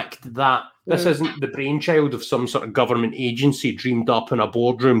the fact that this isn't the brainchild of some sort of government agency dreamed up in a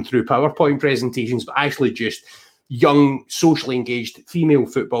boardroom through PowerPoint presentations, but actually just young, socially engaged female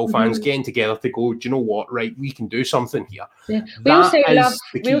football fans getting together to go, do you know what? Right, we can do something here. Yeah.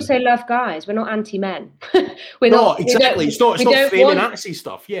 We also love guys. We're not anti-men. Exactly. It's not feminazi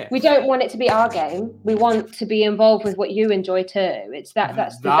stuff. Yeah. We don't want it to be our game. We want to be involved with what you enjoy too. It's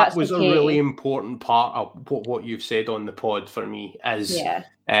that was a really important part of what you've said on the pod for me is. Yeah.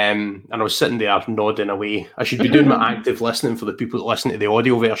 And I was sitting there nodding away. I should be doing my active listening for the people that listen to the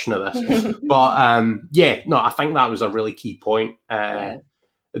audio version of this. But I think that was a really key point.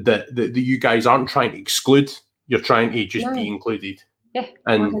 That you guys aren't trying to exclude; you're trying to just be included. Yeah,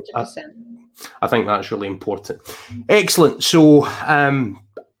 and 100%. I think that's really important. Excellent. So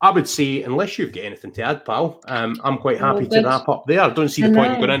I would say, unless you've got anything to add, pal, I'm quite happy to wrap up there. I don't see the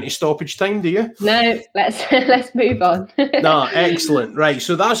point in going into stoppage time, do you? No, let's move on. No, excellent. Right,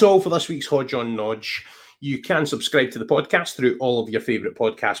 so that's all for this week's Hodge on Nodge. You can subscribe to the podcast through all of your favourite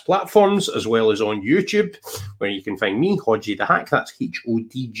podcast platforms, as well as on YouTube, where you can find me, Hodgie the Hack. That's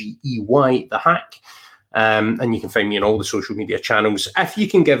HODGEY the Hack. And you can find me on all the social media channels. If you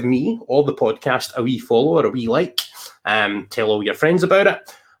can give me or the podcast a wee follow or a wee like, tell all your friends about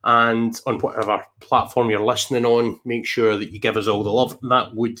it. And on whatever platform you're listening on, make sure that you give us all the love.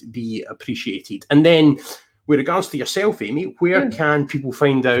 That would be appreciated. And then with regards to yourself, Amy, where can people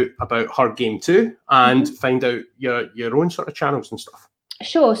find out about Her Game 2 and find out your own sort of channels and stuff?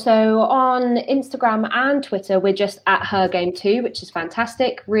 Sure. So on Instagram and Twitter, we're just at Her Game 2, which is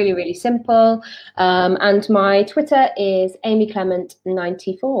fantastic. Really, really simple. And my Twitter is Amy Clement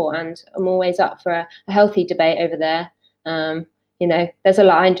 94, and I'm always up for a healthy debate over there. There's a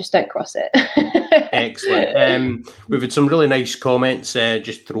line, just don't cross it. Excellent. We've had some really nice comments.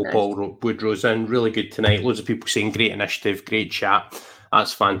 Just throw Paul Woodrow's in. Really good tonight. Loads of people saying great initiative, great chat.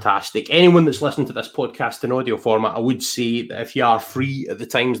 That's fantastic. Anyone that's listening to this podcast in audio format, I would say that if you are free at the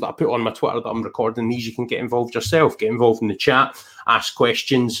times that I put on my Twitter that I'm recording these, you can get involved yourself, get involved in the chat, ask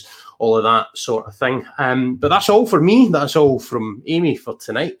questions, all of that sort of thing. But that's all for me. That's all from Amy for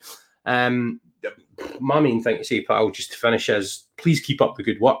tonight. My main thing to say, pal, just to finish is please keep up the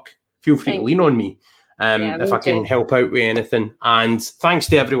good work. Feel free to lean on me if I can help out with anything. And thanks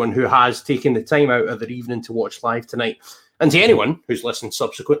to everyone who has taken the time out of their evening to watch live tonight. And to anyone who's listened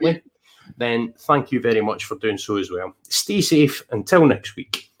subsequently, then thank you very much for doing so as well. Stay safe until next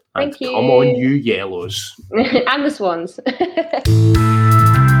week. And Thank you. Come on, you Yellows. And the Swans.